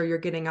make sure you're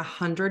getting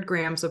 100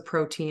 grams of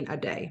protein a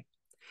day.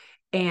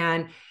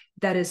 And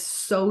that is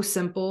so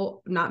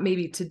simple, not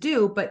maybe to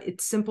do, but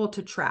it's simple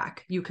to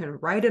track. You can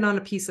write it on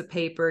a piece of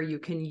paper, you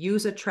can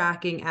use a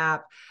tracking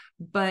app,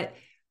 but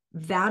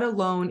that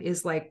alone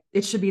is like,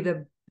 it should be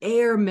the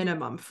bare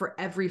minimum for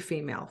every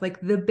female,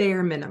 like the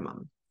bare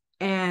minimum.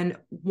 And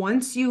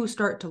once you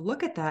start to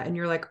look at that and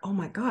you're like, oh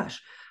my gosh,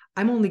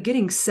 I'm only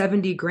getting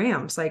 70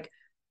 grams. Like,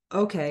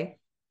 okay,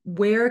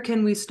 where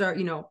can we start?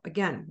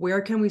 Again,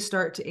 where can we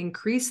start to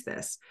increase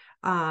this?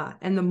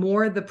 And the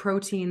more the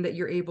protein that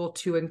you're able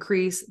to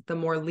increase, the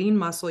more lean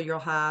muscle you'll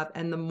have,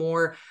 and the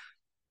more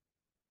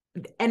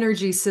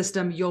energy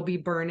system you'll be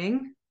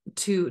burning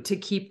to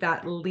keep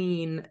that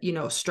lean,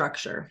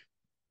 structure.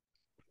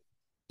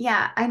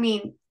 Yeah, I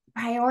mean,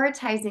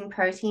 prioritizing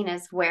protein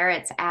is where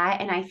it's at.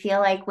 And I feel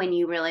like when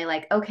you really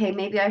like, okay,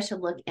 maybe I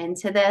should look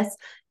into this,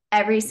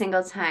 every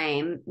single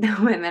time the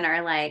women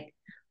are like,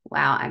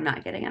 wow, I'm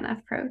not getting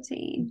enough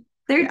protein.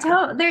 They're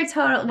total.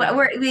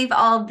 We've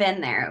all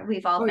been there.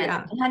 We've all been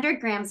there.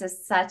 100 grams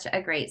is such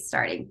a great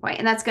starting point,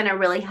 and that's going to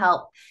really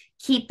help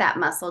keep that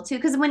muscle too.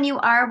 Because when you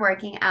are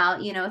working out,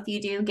 if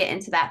you do get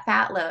into that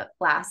fat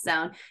loss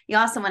zone, you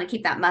also want to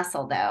keep that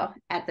muscle though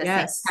at the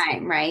same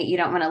time, right? You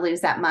don't want to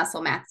lose that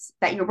muscle mass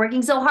that you're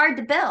working so hard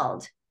to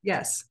build.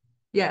 Yes.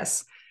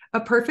 A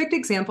perfect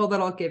example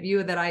that I'll give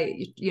you that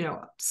I,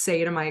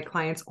 say to my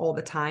clients all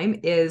the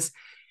time is,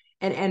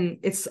 and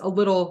it's a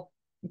little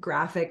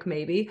graphic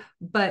maybe,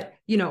 but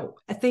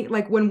I think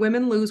like when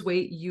women lose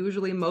weight,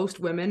 usually most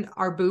women,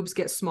 our boobs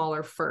get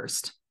smaller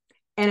first.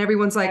 And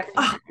everyone's like,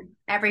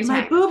 every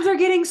time my boobs are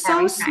getting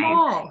so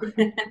small.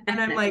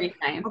 And I'm like,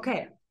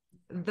 okay,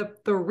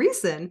 the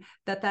reason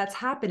that that's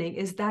happening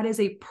is that is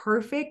a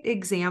perfect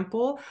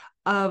example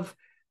of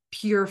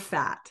pure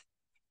fat.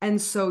 And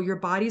so your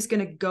body's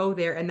going to go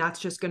there, and that's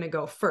just going to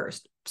go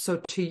first.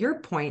 So to your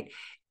point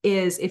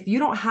is, if you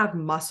don't have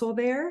muscle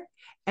there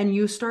and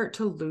you start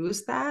to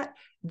lose that,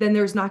 then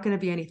there's not going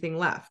to be anything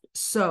left.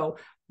 So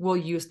we'll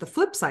use the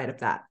flip side of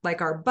that,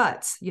 like our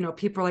butts.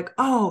 People are like,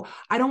 oh,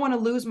 I don't want to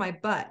lose my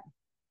butt.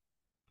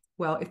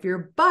 Well, if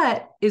your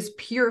butt is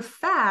pure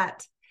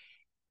fat,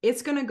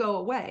 it's going to go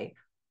away.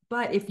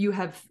 But if you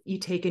have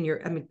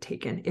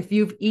if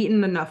you've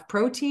eaten enough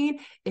protein,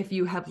 if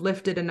you have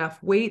lifted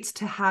enough weights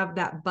to have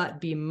that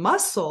butt be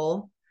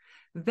muscle,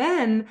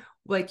 then,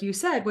 like you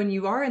said, when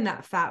you are in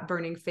that fat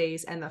burning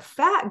phase and the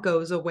fat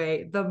goes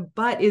away, the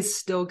butt is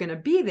still going to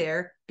be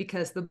there,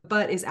 because the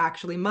butt is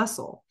actually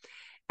muscle.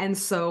 And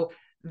so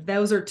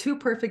those are two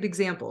perfect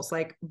examples.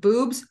 Like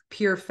boobs,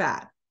 pure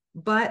fat.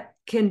 Butt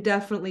can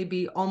definitely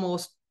be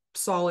almost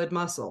solid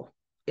muscle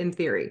in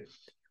theory.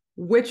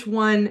 Which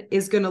one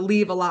is going to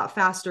leave a lot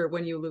faster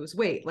when you lose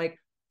weight? Like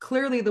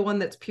clearly the one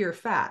that's pure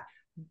fat.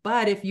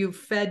 But if you've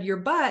fed your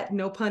butt,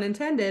 no pun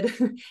intended,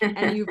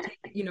 and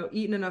you've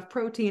eaten enough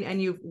protein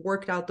and you've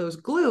worked out those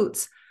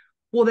glutes,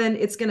 well, then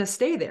it's going to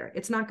stay there.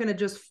 It's not going to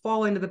just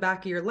fall into the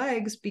back of your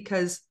legs,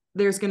 because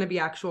there's going to be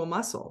actual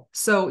muscle.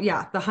 So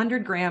yeah, the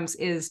 100 grams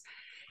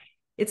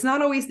it's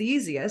not always the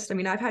easiest. I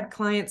mean, I've had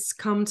clients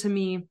come to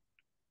me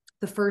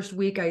the first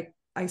week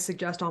I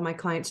suggest all my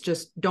clients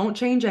just don't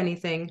change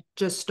anything.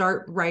 Just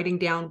start writing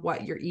down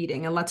what you're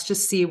eating and let's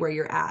just see where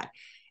you're at.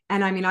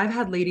 And I mean, I've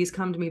had ladies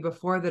come to me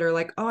before that are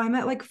like, oh, I'm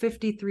at like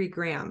 53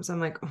 grams. I'm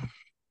like, oh,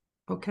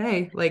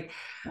 okay. Like,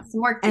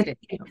 Some work to and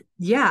do.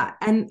 yeah.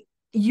 And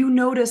you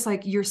notice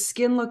like your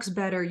skin looks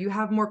better. You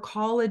have more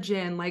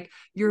collagen, like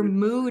your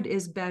mood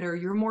is better.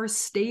 You're more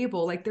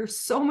stable. Like there's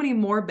so many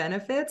more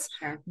benefits.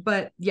 Sure.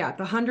 But yeah,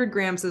 the 100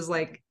 grams is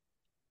like,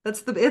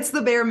 it's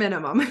the bare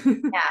minimum.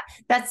 Yeah,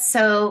 that's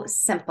so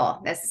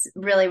simple. That's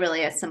really,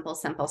 really a simple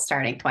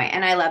starting point.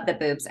 And I love the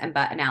boobs and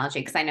butt analogy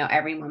because I know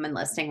every woman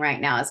listening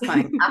right now is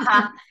going,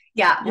 aha,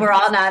 yeah, we're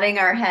all Yes. nodding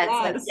our heads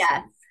like, Yes.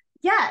 yes,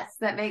 yes,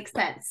 that makes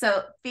sense.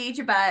 So feed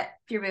your butt.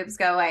 If your boobs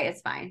go away,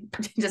 it's fine.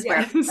 Just wear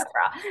a Yes.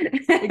 bra.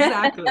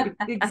 Exactly.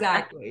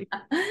 Exactly.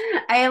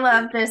 I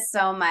love this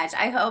so much.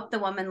 I hope the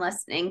woman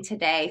listening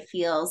today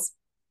feels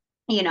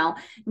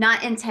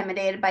not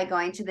intimidated by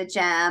going to the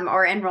gym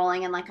or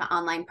enrolling in like an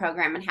online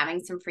program and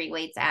having some free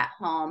weights at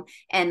home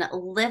and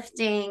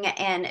lifting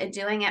and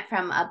doing it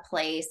from a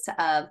place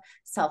of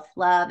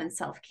self-love and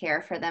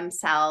self-care for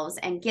themselves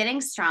and getting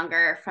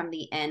stronger from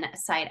the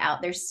inside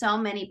out. There's so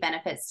many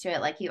benefits to it,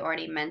 like you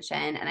already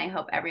mentioned. And I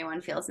hope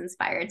everyone feels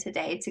inspired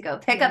today to go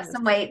pick up Yes.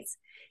 some weights,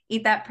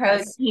 eat that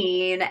Yes.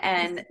 protein,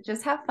 and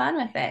just have fun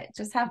with it.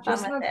 Just have fun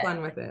Just with have it.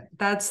 fun with it.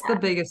 That's the Yeah.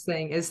 biggest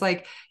thing is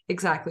like,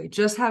 exactly.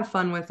 Just have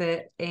fun with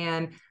it.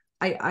 And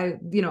a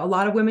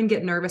lot of women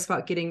get nervous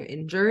about getting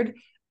injured.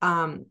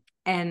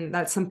 And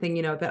that's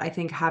something, that I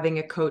think having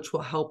a coach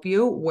will help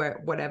you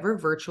whatever,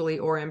 virtually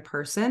or in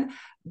person.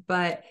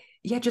 But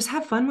yeah, just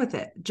have fun with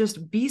it.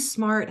 Just be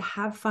smart,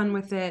 have fun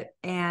with it.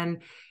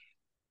 And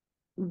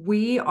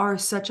we are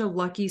such a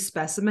lucky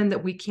specimen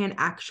that we can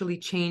actually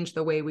change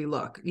the way we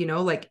look.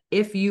 Like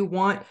if you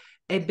want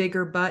a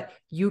bigger butt,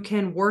 you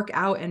can work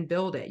out and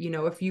build it.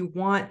 If you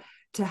want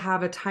to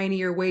have a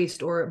tinier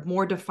waist or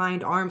more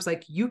defined arms,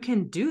 like you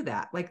can do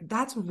that. Like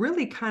that's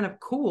really kind of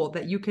cool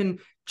that you can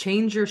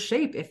change your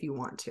shape if you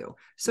want to.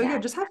 So yeah, Yeah.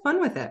 just have fun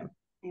with it.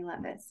 I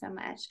love it so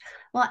much.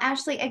 Well,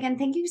 Ashley, again,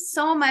 thank you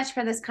so much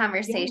for this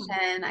conversation.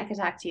 Yeah. I could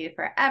talk to you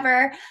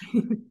forever.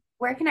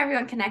 Where can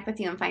everyone connect with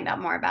you and find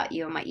out more about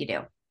you and what you do?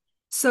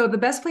 So the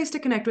best place to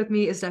connect with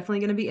me is definitely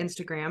going to be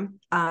Instagram.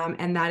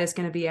 And that is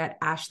going to be at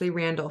Ashley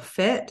Randall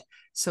Fit.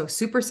 So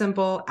super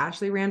simple,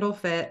 Ashley Randall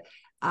Fit.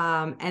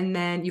 And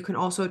then you can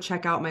also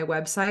check out my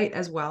website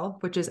as well,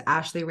 which is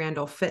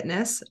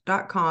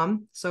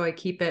ashleyrandallfitness.com. So I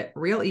keep it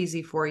real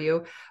easy for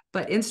you.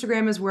 But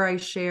Instagram is where I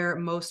share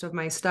most of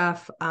my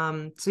stuff.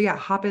 So yeah,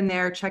 hop in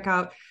there, check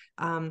out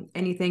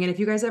anything. And if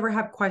you guys ever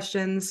have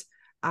questions,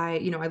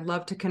 I'd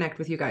love to connect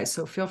with you guys.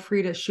 So feel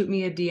free to shoot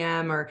me a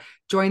DM or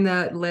join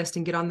the list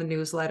and get on the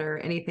newsletter,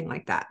 anything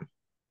like that.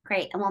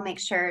 Great. And we'll make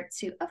sure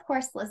to, of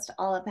course, list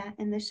all of that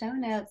in the show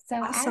notes. So,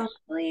 Awesome.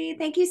 Ashley,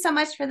 thank you so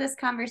much for this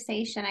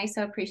conversation. I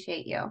so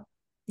appreciate you.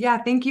 Yeah.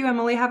 Thank you,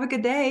 Emily. Have a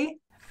good day.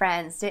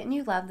 Friends, didn't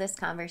you love this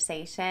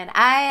conversation?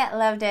 I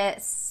loved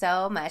it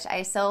so much.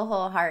 I so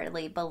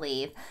wholeheartedly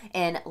believe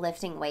in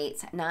lifting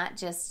weights, not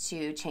just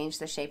to change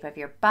the shape of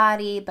your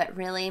body, but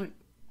really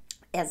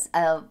as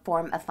a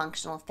form of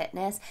functional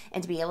fitness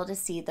and to be able to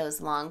see those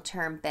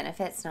long-term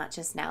benefits, not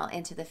just now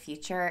into the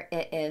future.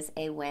 It is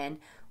a win,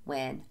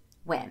 win,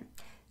 win.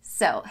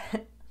 So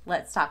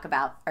let's talk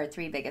about our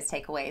three biggest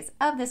takeaways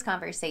of this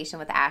conversation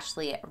with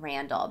Ashley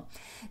Randall.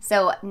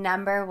 So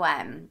number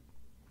one,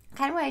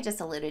 kind of what I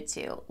just alluded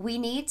to, we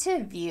need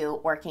to view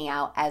working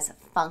out as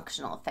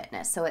functional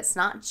fitness. So it's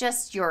not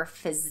just your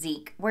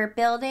physique we're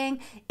building,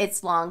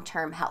 it's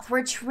long-term health.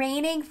 We're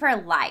training for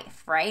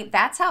life, right?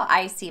 That's how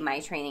I see my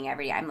training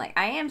every day. I'm like,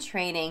 I am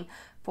training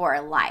for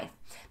life.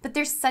 But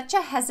there's such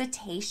a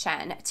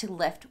hesitation to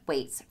lift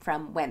weights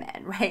from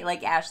women, right?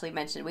 Like Ashley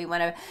mentioned, we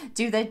want to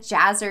do the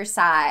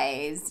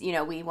jazzercise,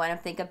 we want to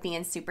think of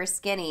being super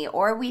skinny,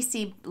 or we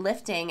see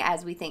lifting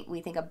as we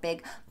think of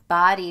big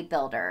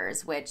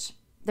bodybuilders, which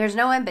there's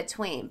no in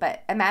between,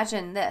 but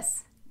imagine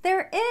this.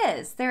 There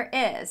is.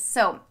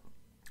 So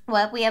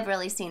what we have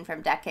really seen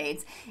from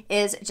decades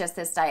is just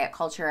this diet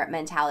culture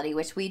mentality,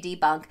 which we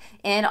debunk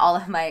in all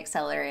of my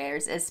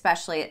accelerators,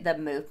 especially the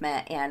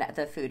movement and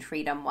the food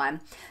freedom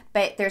one.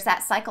 But there's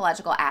that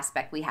psychological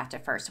aspect we have to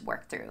first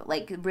work through,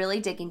 like really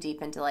digging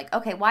deep into like,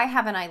 okay, why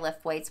haven't I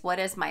lift weights? What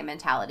is my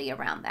mentality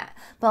around that?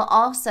 But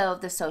also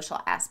the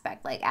social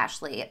aspect, like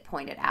Ashley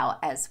pointed out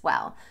as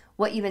well.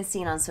 What you've been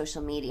seeing on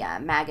social media,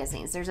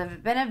 magazines. There's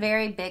been a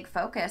very big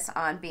focus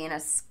on being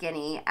as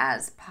skinny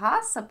as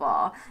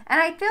possible. And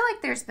I feel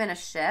like there's been a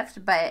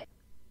shift, but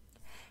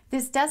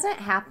this doesn't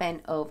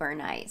happen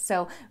overnight.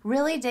 So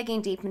really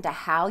digging deep into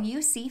how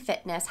you see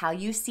fitness, how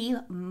you see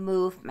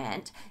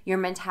movement, your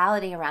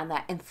mentality around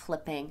that, and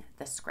flipping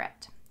the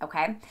script.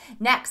 Okay.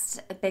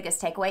 Next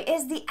biggest takeaway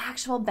is the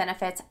actual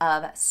benefits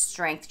of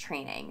strength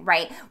training,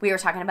 right? We were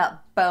talking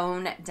about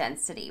bone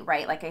density,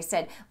 right? Like I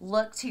said,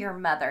 look to your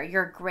mother,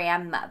 your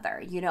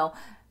grandmother,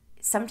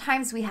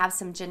 sometimes we have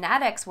some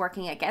genetics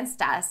working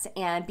against us,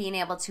 and being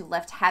able to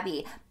lift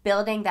heavy,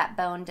 building that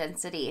bone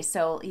density.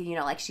 So,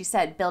 like she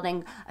said,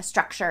 building a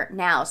structure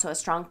now. So a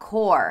strong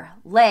core,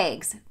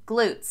 legs,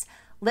 glutes,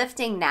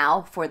 lifting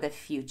now for the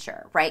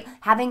future, right?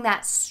 Having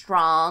that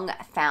strong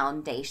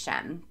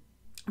foundation.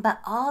 But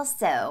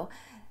also,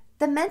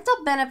 the mental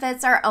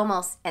benefits are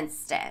almost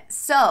instant.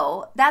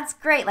 So that's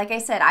great. Like I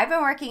said, I've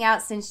been working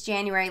out since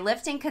January,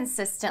 lifting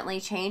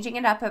consistently, changing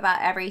it up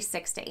about every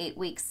 6 to 8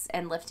 weeks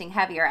and lifting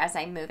heavier as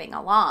I'm moving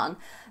along.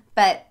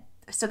 But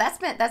so that's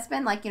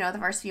been like, the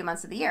first few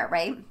months of the year,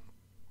 right?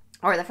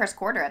 Or the first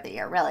quarter of the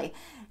year, really.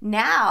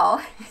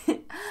 Now,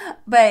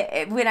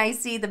 but when I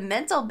see the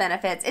mental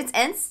benefits, it's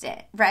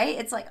instant, right?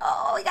 It's like,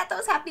 oh, we got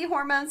those happy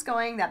hormones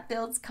going. That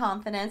builds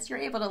confidence. You're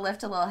able to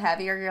lift a little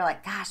heavier. You're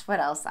like, gosh,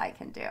 what else I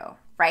can do,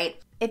 right?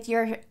 If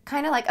you're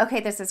kind of like, okay,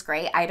 this is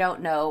great, I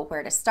don't know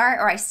where to start,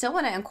 or I still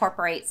want to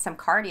incorporate some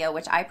cardio,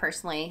 which I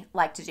personally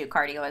like to do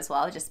cardio as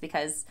well, just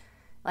because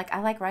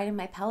I like riding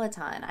my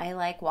Peloton. I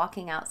like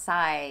walking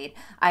outside.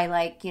 I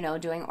like,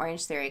 doing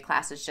Orange Theory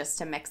classes just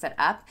to mix it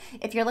up.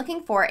 If you're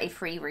looking for a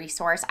free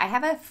resource, I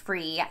have a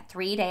free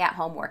 3-day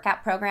at-home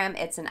workout program.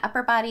 It's an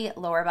upper body,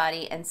 lower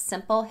body, and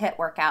simple HIIT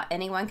workout.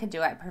 Anyone can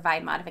do it.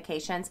 Provide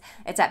modifications.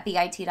 It's at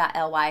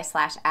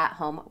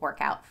bit.ly/at-home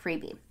workout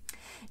freebie.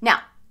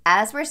 Now,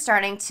 as we're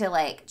starting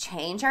to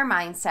change our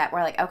mindset,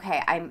 we're like,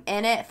 okay, I'm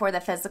in it for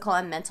the physical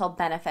and mental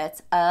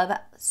benefits of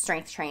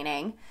strength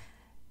training.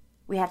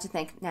 We have to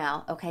think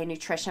now, okay,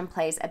 nutrition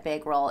plays a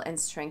big role in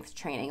strength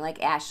training.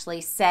 Like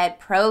Ashley said,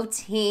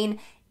 protein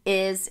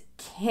is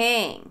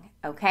king,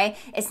 okay?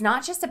 It's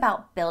not just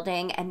about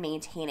building and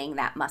maintaining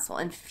that muscle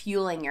and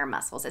fueling your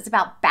muscles. It's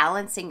about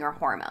balancing your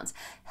hormones.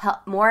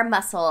 More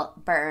muscle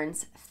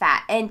burns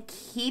fat and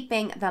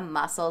keeping the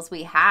muscles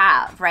we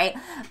have, right?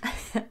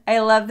 I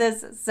love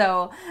this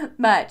so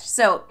much.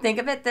 So think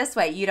of it this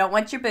way. You don't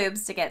want your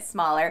boobs to get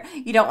smaller.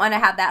 You don't want to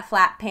have that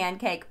flat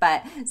pancake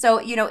butt. So,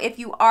 if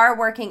you are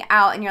working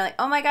out and you're like,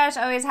 oh my gosh,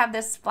 I always have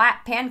this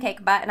flat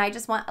pancake butt and I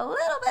just want a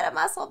little bit of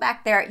muscle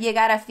back there, you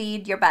got to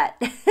feed your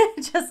butt,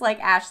 just like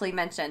Ashley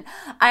mentioned.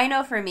 I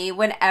know for me,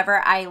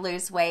 whenever I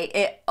lose weight,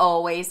 it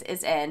always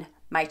is in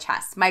my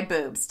chest, my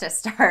boobs to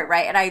start,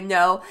 right? And I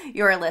know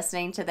you're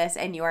listening to this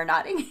and you are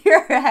nodding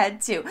your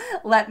head too.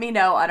 Let me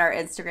know on our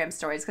Instagram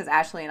stories, because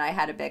Ashley and I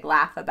had a big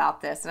laugh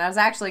about this. And I was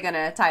actually going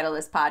to title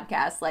this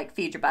podcast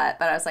Feed Your Butt,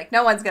 but I was like,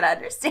 no one's going to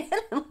understand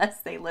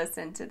unless they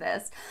listen to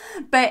this.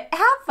 But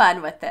have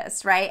fun with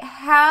this, right?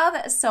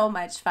 Have so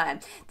much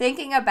fun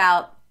thinking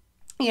about,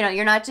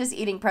 you're not just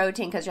eating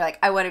protein because you're like,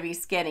 I want to be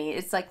skinny.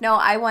 It's like, no,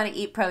 I want to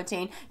eat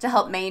protein to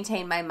help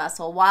maintain my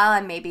muscle while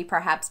I'm maybe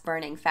perhaps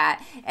burning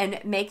fat,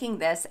 and making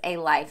this a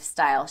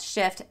lifestyle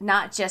shift,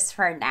 not just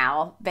for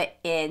now, but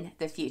in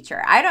the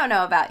future. I don't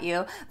know about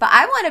you, but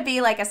I want to be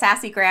like a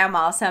sassy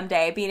grandma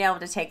someday, being able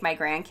to take my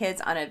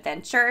grandkids on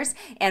adventures.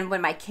 And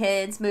when my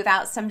kids move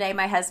out someday,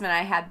 my husband and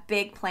I have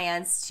big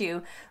plans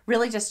to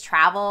really just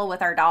travel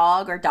with our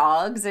dog or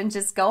dogs and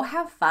just go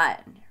have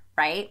fun.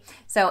 Right?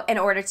 So in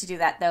order to do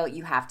that, though,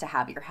 you have to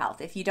have your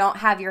health. If you don't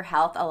have your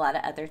health, a lot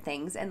of other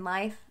things in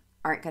life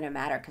aren't going to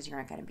matter because you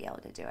aren't going to be able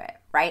to do it,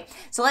 right?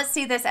 So let's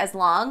see this as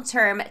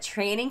long-term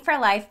training for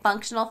life,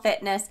 functional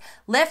fitness,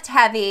 lift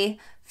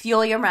heavy,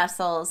 fuel your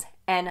muscles,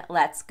 and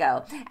let's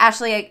go.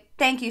 Ashley,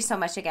 thank you so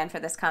much again for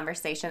this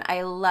conversation.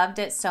 I loved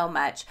it so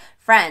much.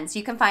 Friends,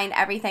 you can find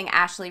everything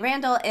Ashley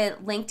Randall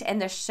linked in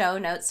the show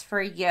notes for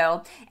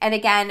you. And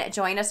again,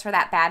 join us for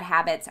that Bad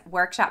Habits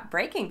workshop,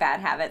 Breaking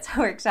Bad Habits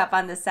workshop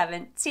on the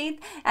 17th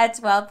at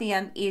 12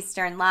 p.m.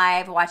 Eastern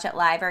live. Watch it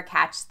live or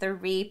catch the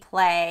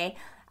replay.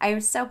 I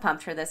am so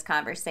pumped for this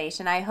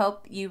conversation. I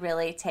hope you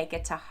really take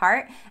it to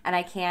heart, and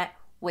I can't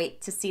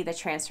wait to see the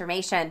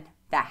transformation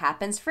that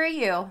happens for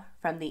you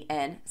from the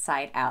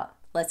inside out.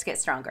 Let's get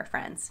stronger,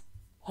 friends.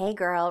 Hey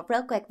girl,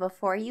 real quick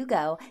before you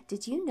go,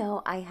 did you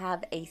know I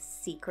have a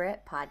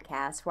secret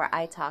podcast where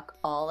I talk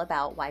all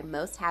about why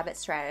most habit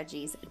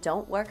strategies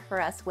don't work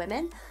for us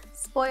women?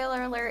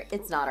 Spoiler alert,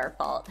 it's not our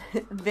fault.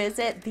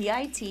 Visit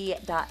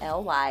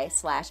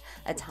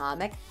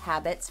bit.ly/atomic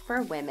habits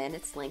for women.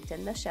 It's linked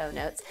in the show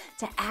notes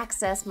to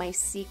access my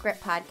secret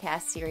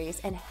podcast series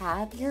and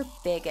have your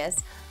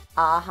biggest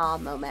aha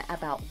moment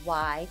about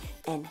why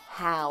and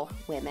how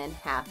women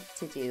have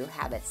to do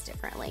habits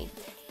differently.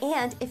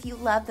 And if you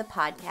love the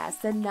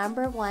podcast, the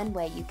number one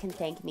way you can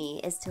thank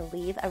me is to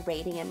leave a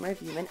rating and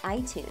review in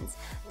iTunes.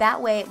 That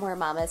way more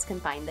mamas can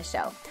find the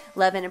show.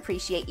 Love and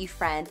appreciate you,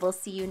 friend. We'll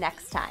see you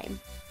next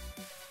time.